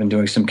said, I've been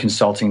doing some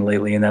consulting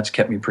lately, and that's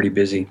kept me pretty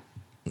busy.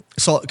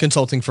 So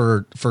consulting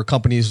for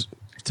companies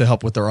to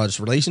help with their artist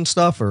relations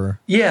stuff, or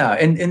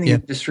in the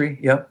industry,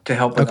 to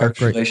help with artist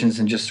relations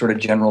and just sort of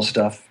general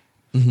stuff.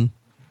 Mm-hmm.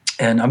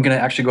 And I'm going to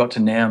actually go out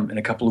to NAMM in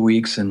a couple of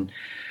weeks, and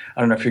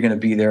I don't know if you're going to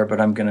be there, but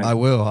I'm going to. I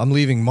will. I'm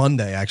leaving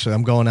Monday, actually.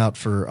 I'm going out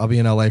I'll be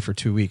in LA for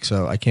 2 weeks,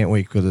 so I can't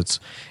wait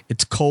because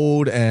it's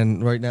cold,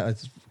 and right now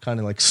it's kind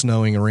of like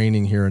snowing and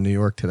raining here in New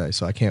York today,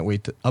 so I can't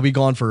wait. I'll be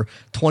gone for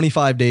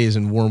 25 days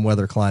in warm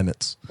weather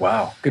climates.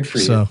 Wow, good for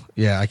you. So,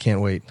 yeah, I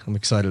can't wait. I'm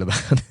excited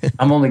about it.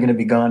 I'm only going to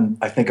be gone,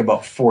 I think,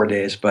 about 4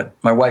 days, but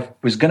my wife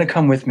was going to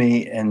come with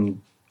me,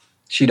 and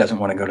she doesn't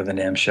want to go to the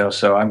NAMM show,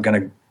 so I'm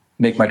going to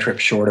make my trip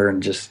shorter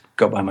and just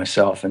go by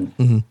myself.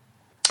 And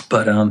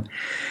But I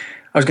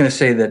was going to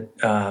say that,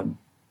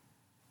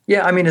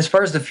 as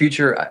far as the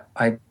future,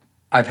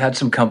 I've had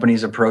some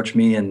companies approach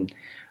me, and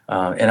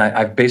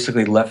I've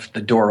basically left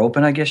the door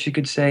open, I guess you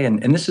could say.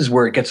 And this is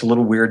where it gets a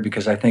little weird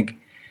because I think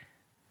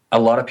a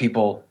lot of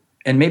people,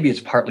 and maybe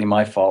it's partly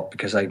my fault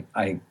because I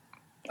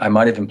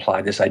might have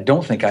implied this. I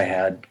don't think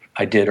I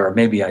did, or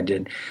maybe I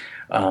did.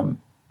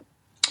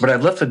 But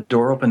I've left the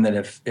door open that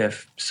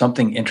if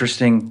something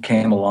interesting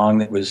came along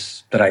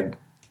that I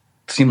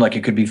seemed like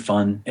it could be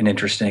fun and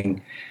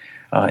interesting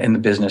in the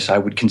business, I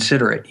would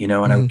consider it, and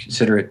I would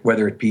consider it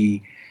whether it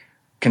be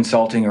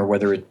consulting or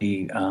whether it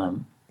be,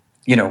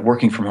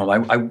 working from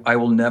home. I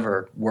will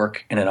never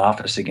work in an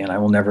office again. I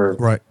will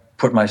never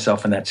put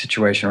myself in that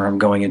situation where I'm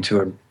going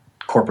into a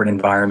corporate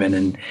environment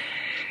and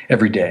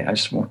every day. I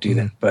just won't do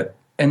that. But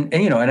I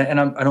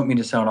don't mean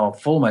to sound all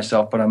full of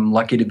myself, but I'm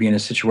lucky to be in a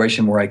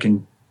situation where I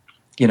can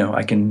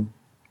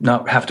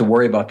not have to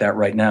worry about that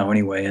right now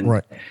anyway.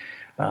 And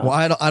Well,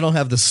 I don't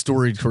have the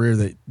storied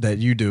career that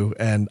you do,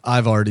 and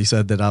I've already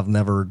said that I've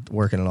never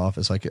worked in an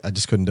office. I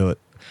just couldn't do it.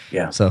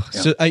 Yeah. So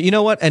you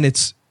know what? And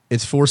it's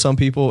for some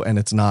people, and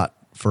it's not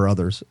for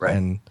others. Right.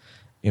 And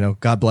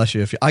God bless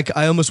you. If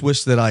I almost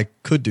wish that I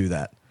could do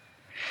that.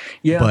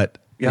 Yeah. But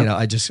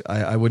Yeah.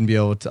 I wouldn't be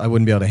able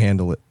to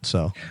handle it.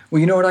 So. Well,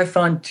 you know what I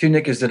found too,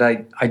 Nick, is that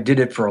I did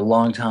it for a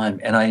long time,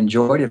 and I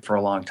enjoyed it for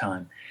a long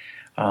time.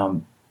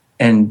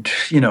 And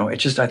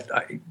it's just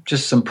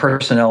just some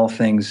personnel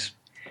things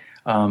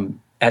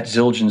at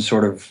Zildjian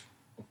sort of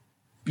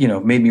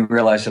made me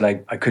realize that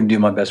I couldn't do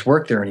my best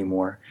work there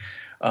anymore.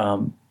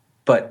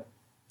 But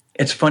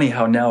it's funny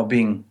how now,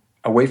 being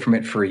away from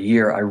it for a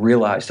year, I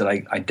realized that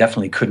I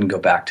definitely couldn't go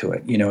back to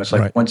it. It's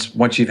like Right.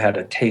 once you've had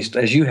a taste,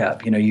 as you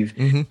have,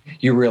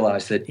 you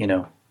realize that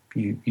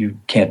you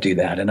can't do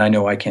that, and I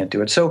know I can't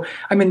do it. So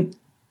I mean,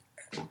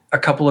 a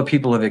couple of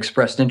people have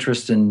expressed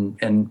interest,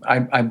 and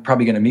I'm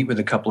probably going to meet with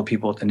a couple of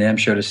people at the NAMM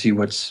show to see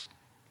what's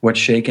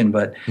shaken.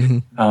 But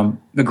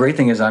the great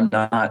thing is I'm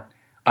not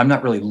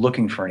really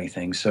looking for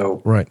anything.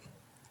 So Right.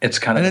 it's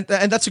kind of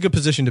And that's a good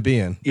position to be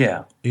in.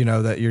 yeah.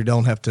 That you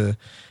don't have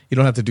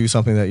to do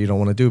something that you don't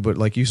want to do. But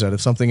like you said,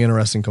 if something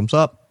interesting comes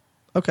up,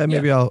 okay,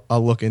 maybe I'll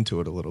look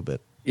into it a little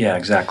bit. Yeah,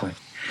 exactly.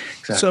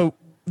 So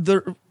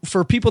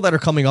for people that are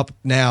coming up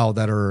now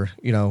that are,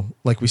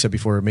 like we said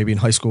before, maybe in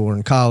high school or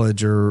in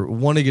college or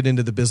want to get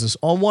into the business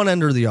on one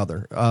end or the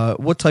other,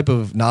 what type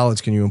of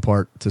knowledge can you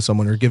impart to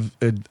someone, or give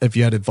if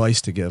you had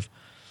advice to give?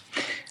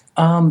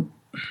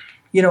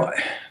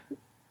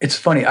 It's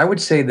funny. I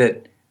would say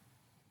that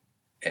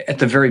at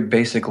the very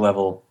basic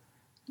level,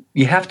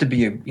 you have to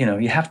be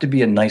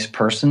a nice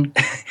person,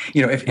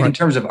 in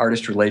terms of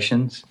artist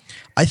relations.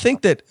 I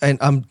think that,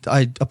 and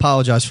I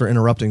apologize for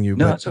interrupting you,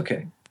 No, but it's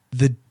okay.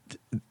 the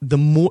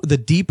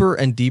deeper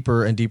and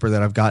deeper and deeper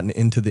that I've gotten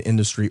into the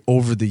industry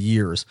over the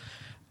years,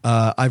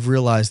 I've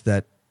realized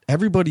that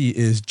everybody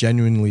is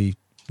genuinely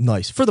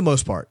nice for the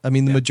most part. I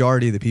mean, the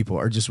majority of the people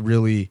are just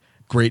really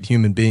great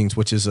human beings,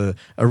 which is a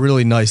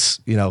really nice,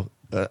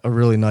 a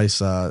really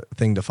nice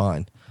thing to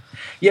find.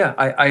 Yeah,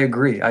 I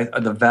agree.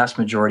 The vast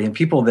majority, and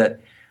people that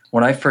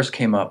when I first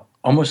came up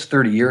almost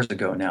 30 years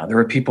ago now,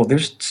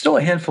 there's still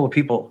a handful of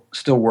people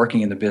still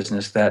working in the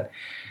business that,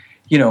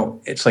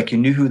 it's like you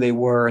knew who they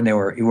were, and you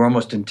were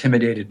almost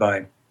intimidated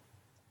by,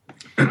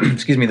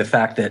 excuse me, the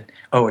fact that,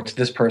 oh, it's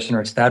this person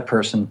or it's that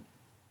person.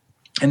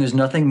 And there's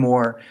nothing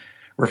more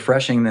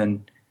refreshing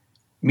than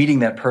meeting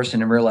that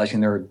person and realizing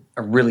they're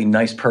a really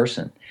nice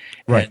person.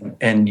 Right.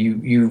 And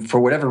you, for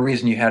whatever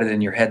reason, you had it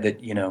in your head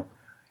that,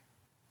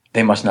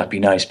 they must not be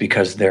nice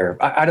because they're,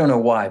 I don't know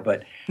why,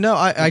 but. No,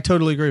 I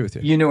totally agree with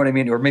you. You know what I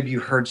mean? Or maybe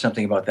you heard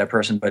something about that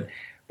person, but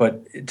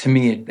to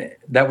me,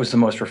 that was the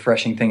most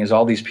refreshing thing, is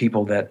all these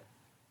people that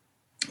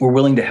were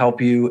willing to help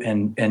you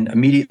and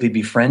immediately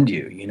befriend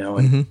you,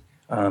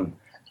 and,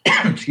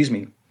 excuse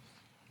me.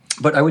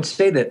 But I would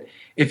say that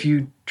if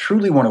you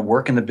truly want to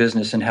work in the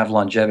business and have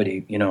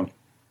longevity,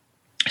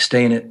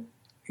 stay in it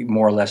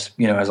more or less,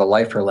 as a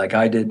lifer like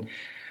I did,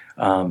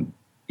 then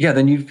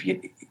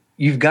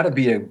you've got to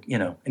be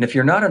and if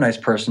you're not a nice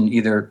person,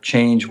 either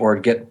change or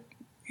get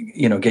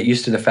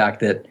used to the fact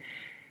that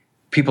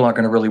people aren't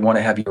going to really want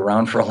to have you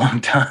around for a long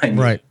time.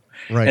 Right.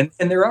 Right.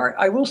 And there are,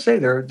 I will say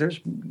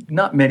there's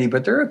not many,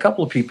 but there are a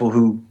couple of people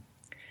who,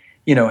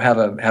 have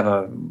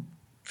a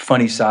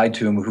funny side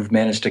to them, who've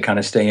managed to kind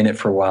of stay in it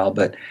for a while.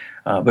 But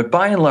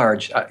by and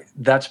large,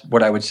 that's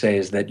what I would say,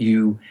 is that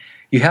you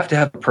have to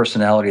have a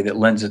personality that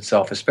lends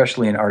itself,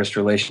 especially in artist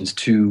relations,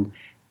 to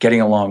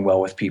getting along well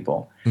with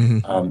people.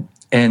 Mm-hmm.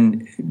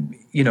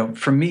 And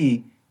for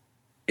me,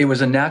 it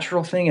was a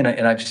natural thing, and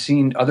I've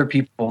seen other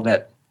people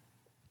that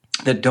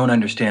don't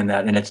understand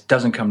that, and it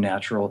doesn't come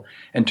natural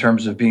in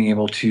terms of being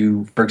able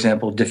to, for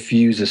example,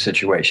 diffuse a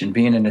situation,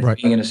 being in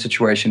a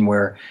situation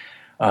where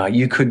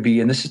you could be,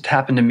 and this has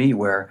happened to me,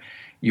 where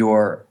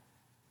you're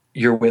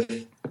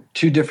with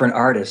two different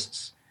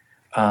artists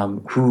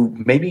who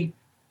maybe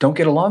don't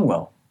get along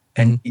well,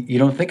 and you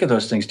don't think of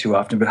those things too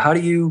often. But how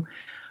do you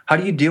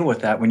deal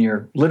with that when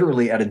you're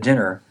literally at a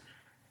dinner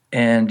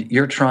and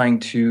you're trying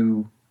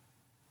to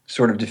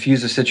sort of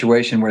diffuse a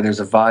situation where there's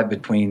a vibe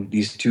between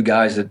these two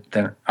guys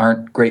that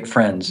aren't great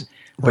friends,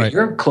 but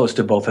you're close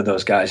to both of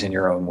those guys in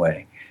your own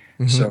way.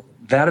 Mm-hmm. So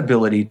that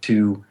ability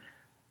to,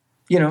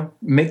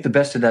 make the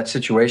best of that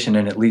situation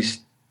and at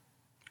least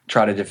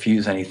try to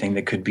diffuse anything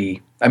that could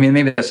be, I mean,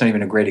 maybe that's not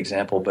even a great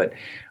example, but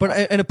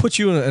it puts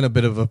you in a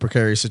bit of a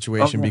precarious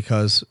situation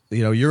because,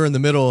 you're in the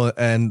middle,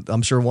 and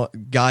I'm sure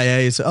guy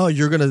A is, oh,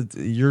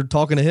 you're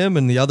talking to him,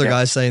 and the other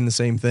guy's saying the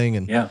same thing.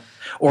 And,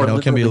 or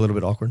it can be a little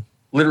bit awkward.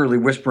 Literally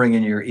whispering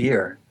in your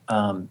ear,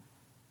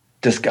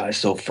 this guy's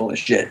so full of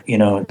shit,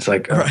 it's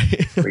like, oh,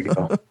 here we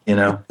go,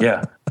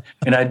 yeah.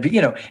 And I'd be,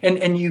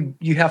 and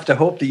you have to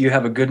hope that you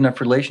have a good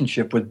enough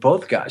relationship with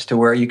both guys to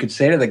where you could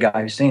say to the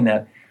guy who's saying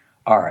that,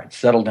 all right,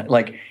 settle down,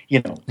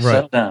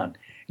 settle down.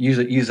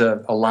 Use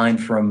a line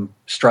from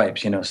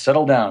Stripes,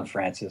 settle down,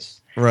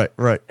 Francis. Right.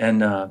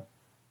 And,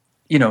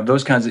 you know,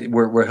 those kinds of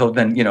where he'll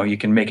then, you know, you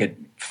can make it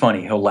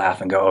funny. He'll laugh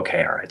and go,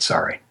 okay, all right,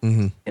 sorry.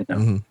 You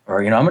know,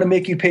 or, you know, I'm going to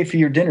make you pay for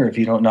your dinner if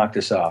you don't knock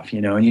this off,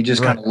 you know, and you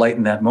just kind of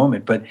lighten that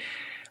moment. But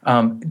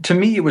to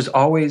me, it was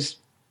always,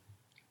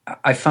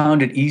 I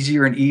found it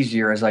easier and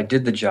easier as I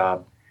did the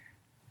job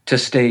to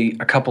stay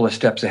a couple of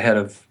steps ahead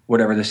of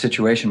whatever the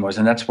situation was.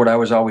 And that's what I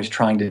was always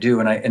trying to do.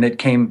 And it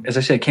came, as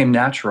I say, it came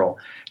natural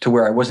to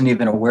where I wasn't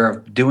even aware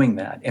of doing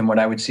that. And when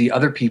I would see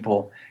other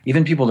people,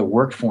 even people that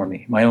worked for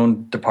me, my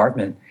own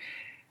department,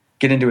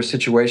 get into a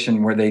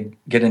situation where they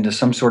get into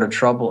some sort of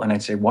trouble, and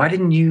I'd say, why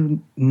didn't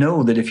you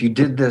know that if you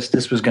did this,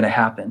 this was going to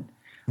happen?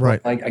 Right.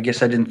 I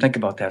guess I didn't think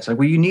about that. It's like,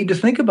 well, you need to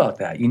think about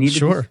that. You need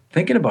to be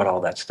thinking about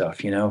all that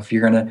stuff. You know, if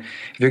you're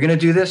gonna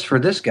do this for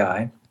this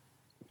guy,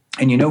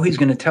 and you know he's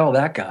going to tell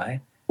that guy,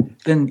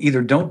 then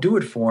either don't do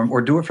it for him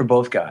or do it for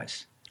both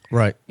guys.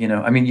 Right. You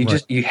know, I mean,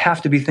 you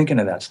have to be thinking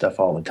of that stuff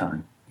all the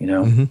time. You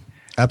know.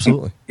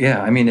 Absolutely.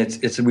 Yeah. I mean,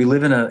 it's we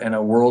live in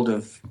a world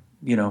of,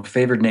 you know,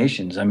 favored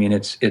nations. I mean,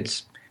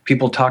 it's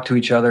people talk to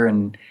each other,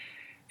 and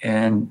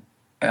I'm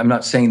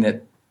not saying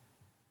that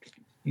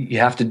you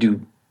have to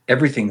do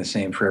everything the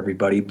same for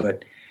everybody,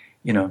 but,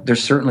 you know,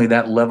 there's certainly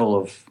that level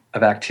of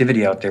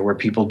activity out there where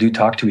people do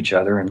talk to each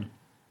other and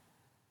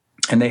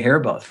they hear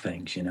about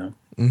things, you know.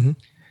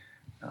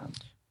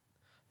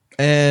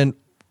 And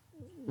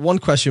one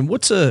question: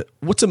 what's a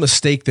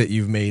mistake that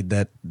you've made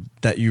that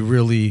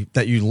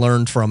you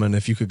learned from, and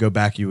if you could go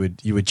back, you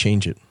would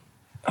change it?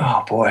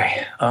 Oh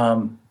boy.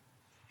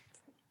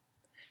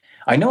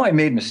 I know I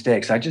made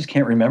mistakes. I just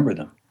can't remember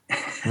them.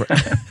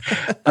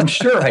 I'm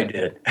sure I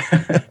did.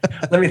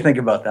 Let me think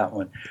about that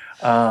one.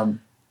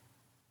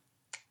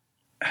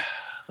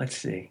 Let's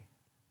see.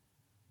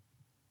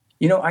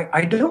 You know,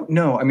 I don't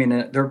know. I mean,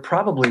 there's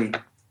probably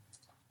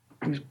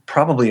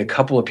a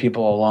couple of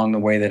people along the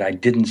way that I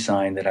didn't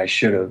sign that I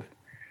should have.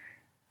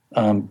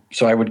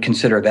 So I would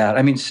consider that.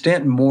 I mean,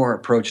 Stanton Moore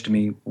approached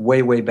me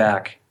way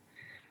back,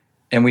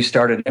 and we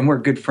started, and we're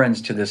good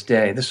friends to this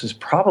day. This was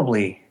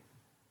probably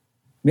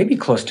maybe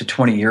close to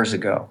 20 years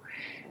ago.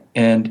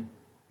 And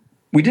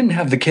we didn't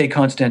have the K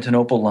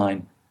Constantinople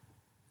line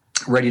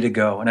ready to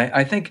go. And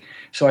I think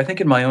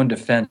in my own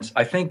defense,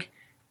 I think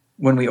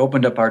when we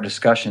opened up our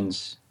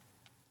discussions,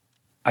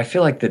 I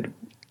feel like that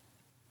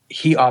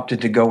he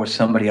opted to go with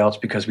somebody else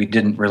because we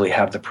didn't really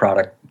have the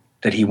product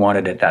that he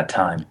wanted at that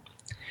time.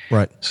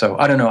 Right. So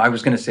I don't know. I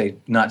was going to say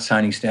not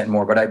signing Stanton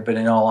Moore, but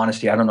in all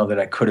honesty, I don't know that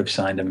I could have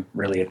signed him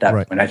really at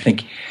that point. I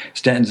think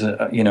Stanton's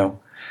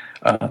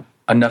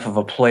enough of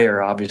a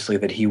player, obviously,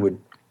 that he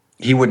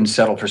wouldn't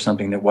settle for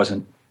something that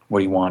wasn't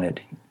what he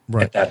wanted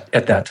at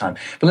that time.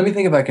 But let me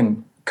think if I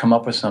can come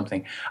up with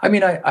something. I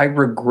mean, I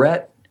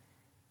regret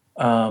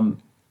a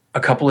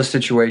couple of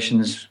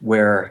situations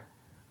where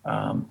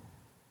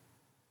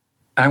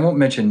I won't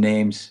mention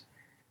names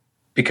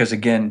because,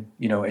 again,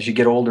 you know, as you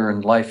get older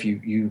in life,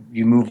 you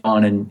move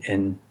on,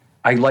 and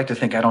I like to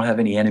think I don't have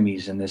any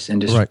enemies in this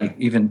industry,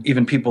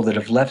 even people that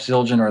have left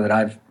Zildjian or that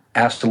I've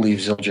asked to leave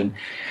Zildjian.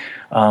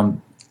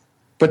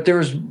 But there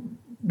was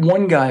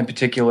one guy in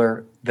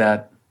particular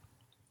that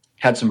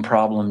had some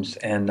problems,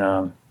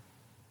 and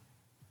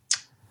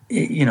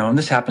you know, and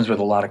this happens with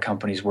a lot of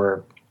companies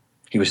where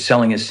he was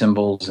selling his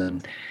cymbals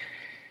and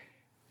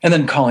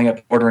then calling up,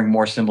 ordering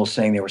more cymbals,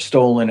 saying they were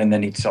stolen, and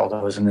then he'd sell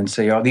those, and then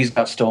say, "Oh, these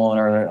got stolen,"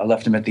 or "I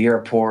left them at the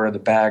airport," or "the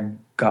bag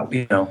got,"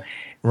 you know,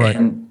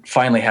 and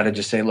finally had to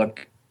just say,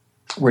 "Look,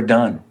 we're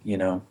done," you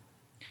know.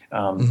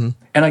 And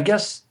I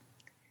guess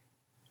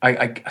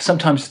I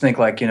sometimes think,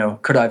 like, you know,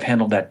 could I have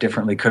handled that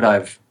differently? Could I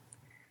have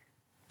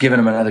given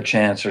him another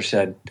chance, or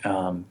said,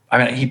 I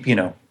mean, you're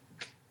gonna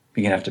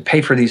have to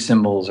pay for these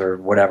cymbals or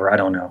whatever. I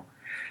don't know.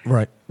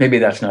 Right. Maybe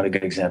that's not a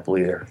good example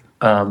either.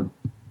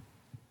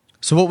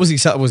 So what was he?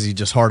 Was he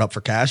just hard up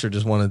for cash, or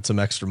just wanted some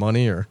extra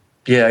money, or?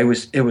 Yeah, it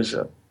was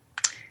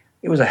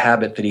a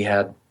habit that he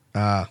had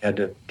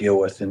to deal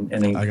with, and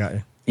I got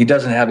you. He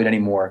doesn't have it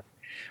anymore,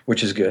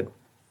 which is good.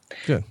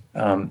 Good.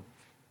 And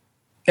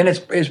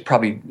it's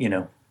probably, you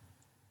know,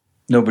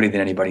 nobody that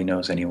anybody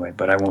knows anyway.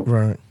 But I won't.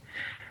 Right.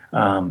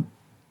 I'm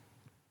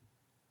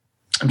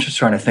just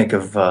trying to think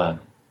of.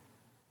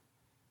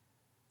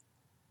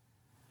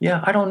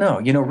 Yeah, I don't know.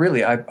 You know,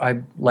 really,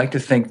 I like to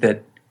think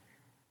that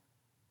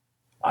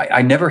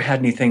I never had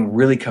anything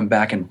really come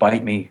back and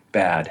bite me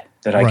bad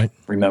that I can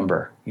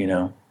remember, you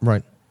know?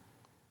 Right.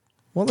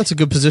 Well, that's a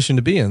good position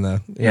to be in,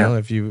 though. You know,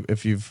 if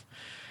you've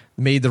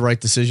made the right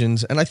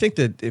decisions. And I think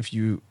that if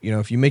you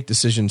make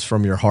decisions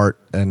from your heart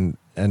and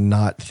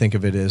not think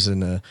of it as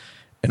in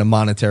a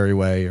monetary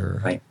way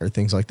or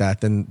things like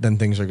that, then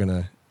things are going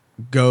to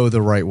go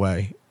the right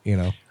way, you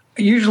know?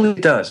 Usually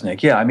it does,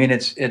 Nick. Yeah. I mean,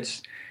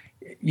 it's,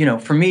 you know,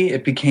 for me,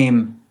 it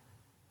became,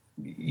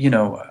 you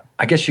know,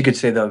 I guess you could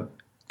say the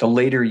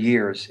later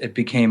years, it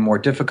became more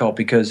difficult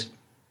because,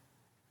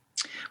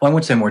 well, I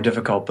wouldn't say more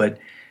difficult, but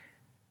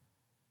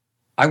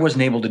I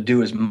wasn't able to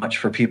do as much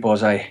for people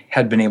as I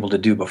had been able to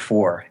do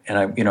before. And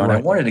and I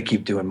wanted to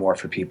keep doing more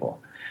for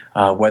people,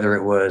 whether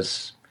it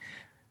was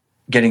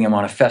getting them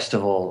on a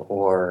festival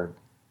or,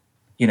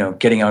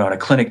 getting out on a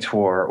clinic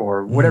tour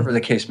or whatever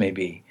the case may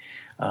be.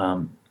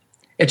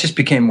 It just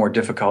became more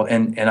difficult.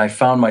 And I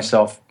found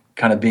myself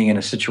kind of being in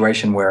a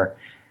situation where,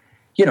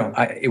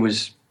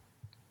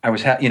 I'm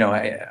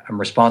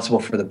responsible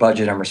for the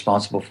budget. I'm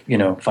responsible,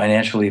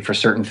 financially for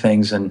certain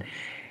things and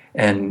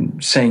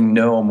saying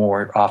no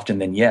more often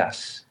than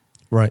yes.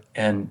 Right.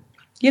 And,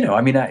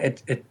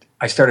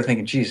 I started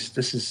thinking, geez,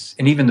 this is,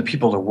 and even the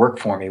people that work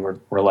for me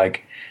were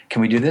like,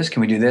 can we do this? Can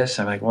we do this?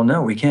 I'm like, well,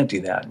 no, we can't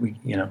do that.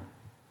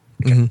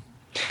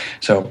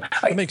 So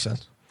that makes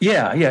sense.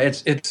 Yeah.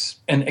 It's,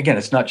 and again,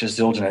 it's not just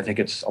Zildjian. I think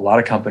it's a lot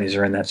of companies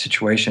are in that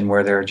situation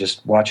where they're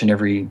just watching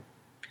every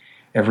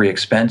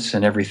expense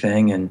and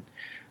everything. And,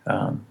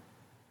 and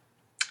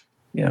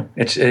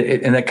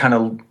that kind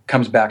of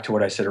comes back to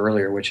what I said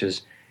earlier, which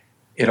is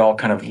it all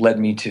kind of led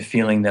me to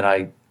feeling that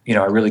I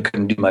really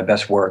couldn't do my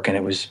best work. And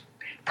it was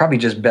probably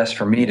just best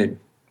for me to,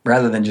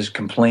 rather than just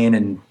complain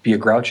and be a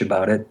grouch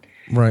about it,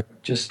 right,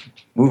 just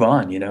move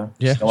on, Yeah,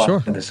 just go sure.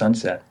 out in the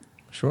sunset.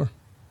 Sure.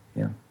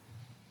 Yeah.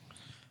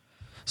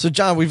 So,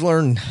 John, we've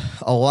learned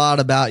a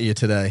lot about you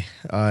today,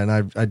 and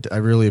I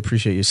really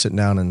appreciate you sitting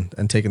down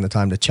and taking the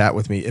time to chat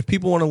with me. If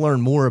people want to learn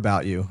more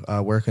about you,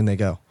 where can they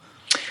go?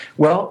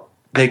 Well,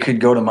 they could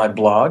go to my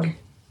blog,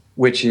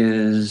 which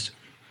is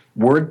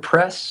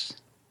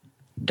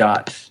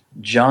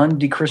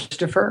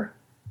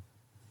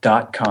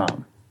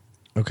wordpress.johndechristopher.com.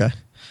 Okay.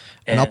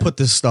 And I'll put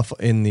this stuff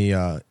in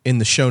the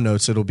show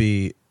notes. It'll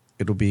be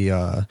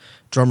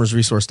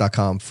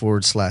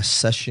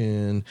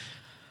drummersresource.com/session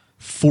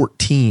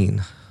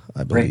 14,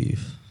 I believe.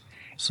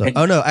 Right. So,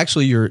 no,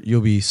 actually you'll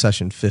be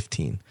session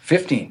 15.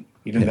 15,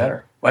 even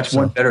better. Well, that's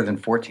one better than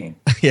 14.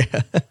 Yeah.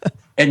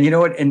 And you know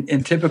what?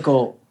 In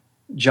typical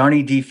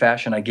Johnny D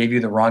fashion, I gave you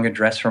the wrong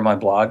address for my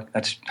blog.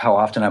 That's how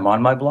often I'm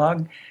on my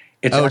blog.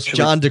 It's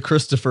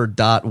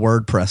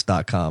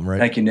johndechristopher.wordpress.com, right?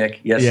 Thank you, Nick.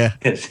 Yes, yeah.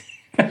 It is.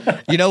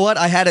 You know what?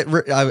 I had it.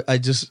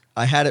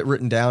 I had it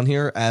written down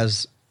here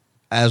as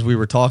we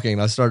were talking.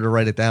 I started to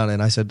write it down,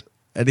 and I said,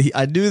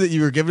 I knew that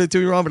you were giving it to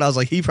me wrong, but I was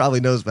like, he probably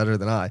knows better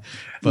than I.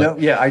 But, no,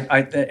 yeah.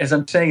 I as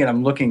I'm saying it,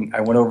 I'm looking. I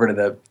went over to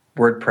the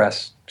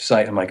WordPress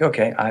site. I'm like,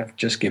 okay, I've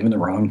just given the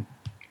wrong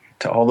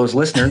to all those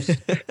listeners.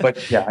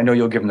 But yeah, I know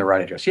you'll give them the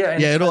right address. Yeah,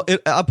 yeah.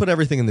 I'll put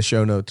everything in the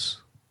show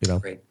notes.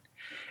 Great.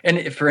 And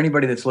if, for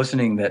anybody that's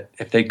listening, that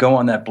if they go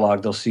on that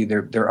blog, they'll see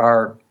there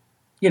are,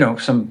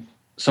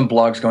 some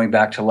blogs going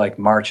back to like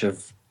March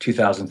of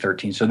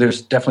 2013. So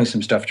there's definitely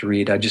some stuff to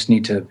read. I just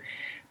need to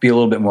be a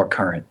little bit more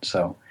current.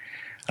 So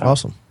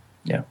awesome.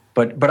 Yeah.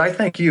 But I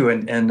thank you.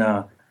 And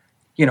I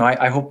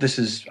hope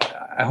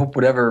I hope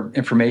whatever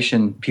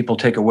information people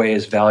take away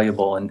is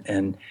valuable.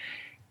 And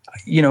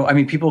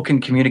people can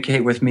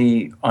communicate with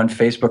me on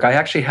Facebook. I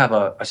actually have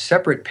a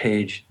separate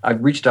page.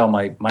 I've reached out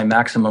my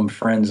maximum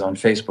friends on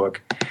Facebook,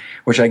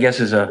 which I guess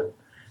is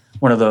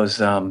one of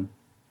those,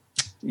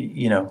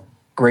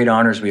 great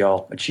honors we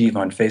all achieve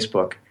on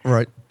Facebook.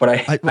 Right. But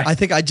I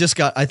think I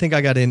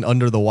got in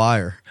under the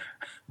wire.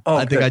 Oh,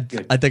 I think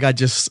good. I think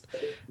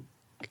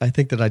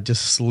that I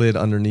just slid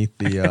underneath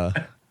the,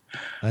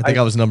 I think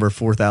I was number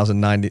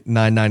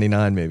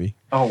 4,999 maybe.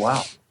 Oh,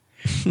 wow.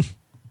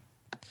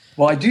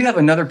 Well, I do have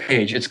another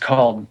page. It's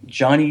called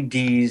Johnny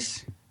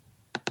D's,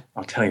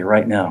 I'll tell you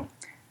right now,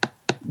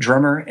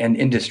 Drummer and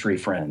Industry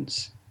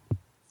Friends.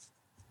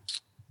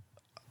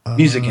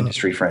 Music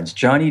industry friends.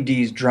 Johnny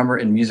D's Drummer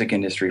and Music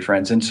Industry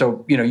Friends. And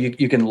so,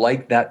 you can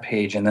like that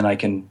page, and then I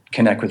can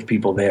connect with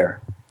people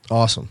there.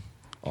 Awesome.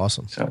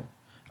 So,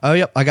 oh,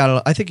 yep. I got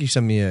it. I think you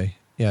sent me an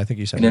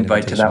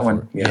invite to that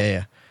one.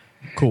 Yeah.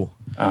 Cool.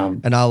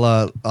 And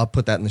I'll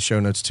put that in the show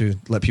notes to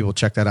let people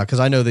check that out, because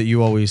I know that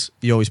you always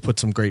put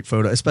some great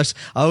photos. Especially,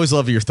 I always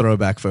love your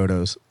throwback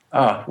photos.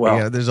 Oh, well.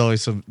 Yeah, there's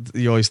always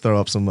you always throw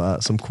up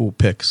some cool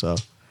pics. So.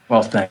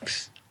 Well,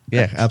 thanks.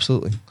 Yeah,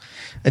 absolutely.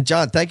 And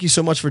John, thank you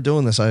so much for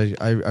doing this.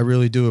 I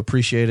really do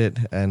appreciate it,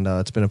 and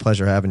it's been a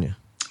pleasure having you.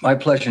 My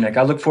pleasure, Nick.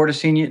 I look forward to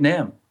seeing you at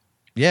NAMM.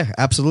 Yeah,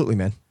 absolutely,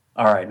 man.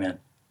 All right, man.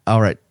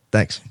 All right,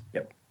 thanks.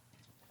 Yep.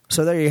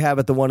 So there you have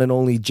it, the one and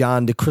only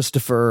John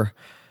DeChristopher.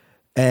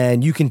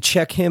 And you can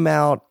check him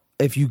out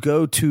if you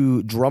go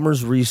to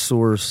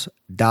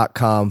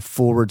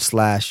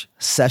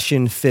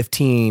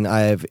drummersresource.com/session15. I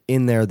have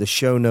in there the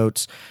show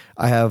notes.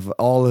 I have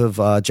all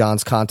of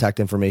John's contact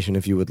information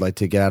if you would like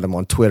to get at him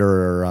on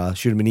Twitter or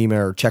shoot him an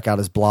email or check out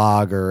his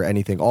blog or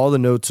anything. All the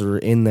notes are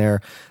in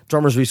there.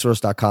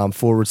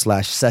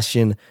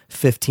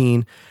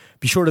 drummersresource.com/session15.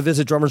 Be sure to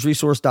visit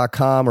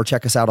drummersresource.com or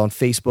check us out on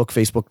Facebook,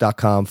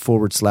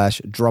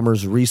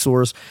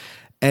 facebook.com/drummersresource.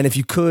 And if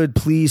you could,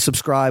 please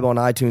subscribe on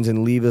iTunes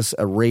and leave us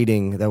a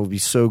rating. That would be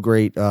so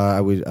great.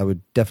 I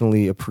would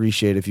definitely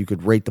appreciate if you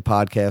could rate the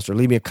podcast or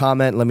leave me a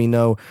comment. Let me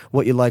know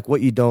what you like,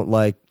 what you don't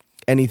like,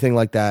 anything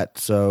like that.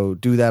 So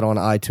do that on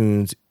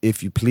iTunes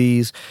if you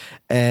please.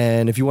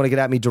 And if you want to get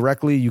at me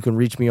directly, you can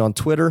reach me on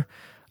Twitter.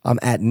 I'm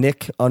at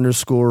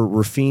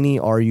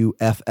Nick_Ruffini,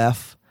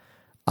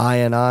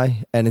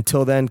 RUFFINI. And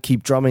until then,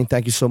 keep drumming.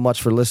 Thank you so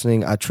much for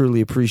listening. I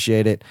truly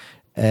appreciate it.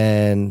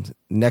 And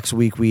next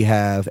week we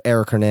have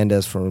Eric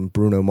Hernandez from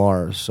Bruno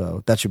Mars.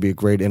 So that should be a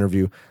great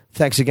interview.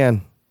 Thanks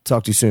again.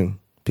 Talk to you soon.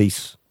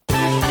 Peace.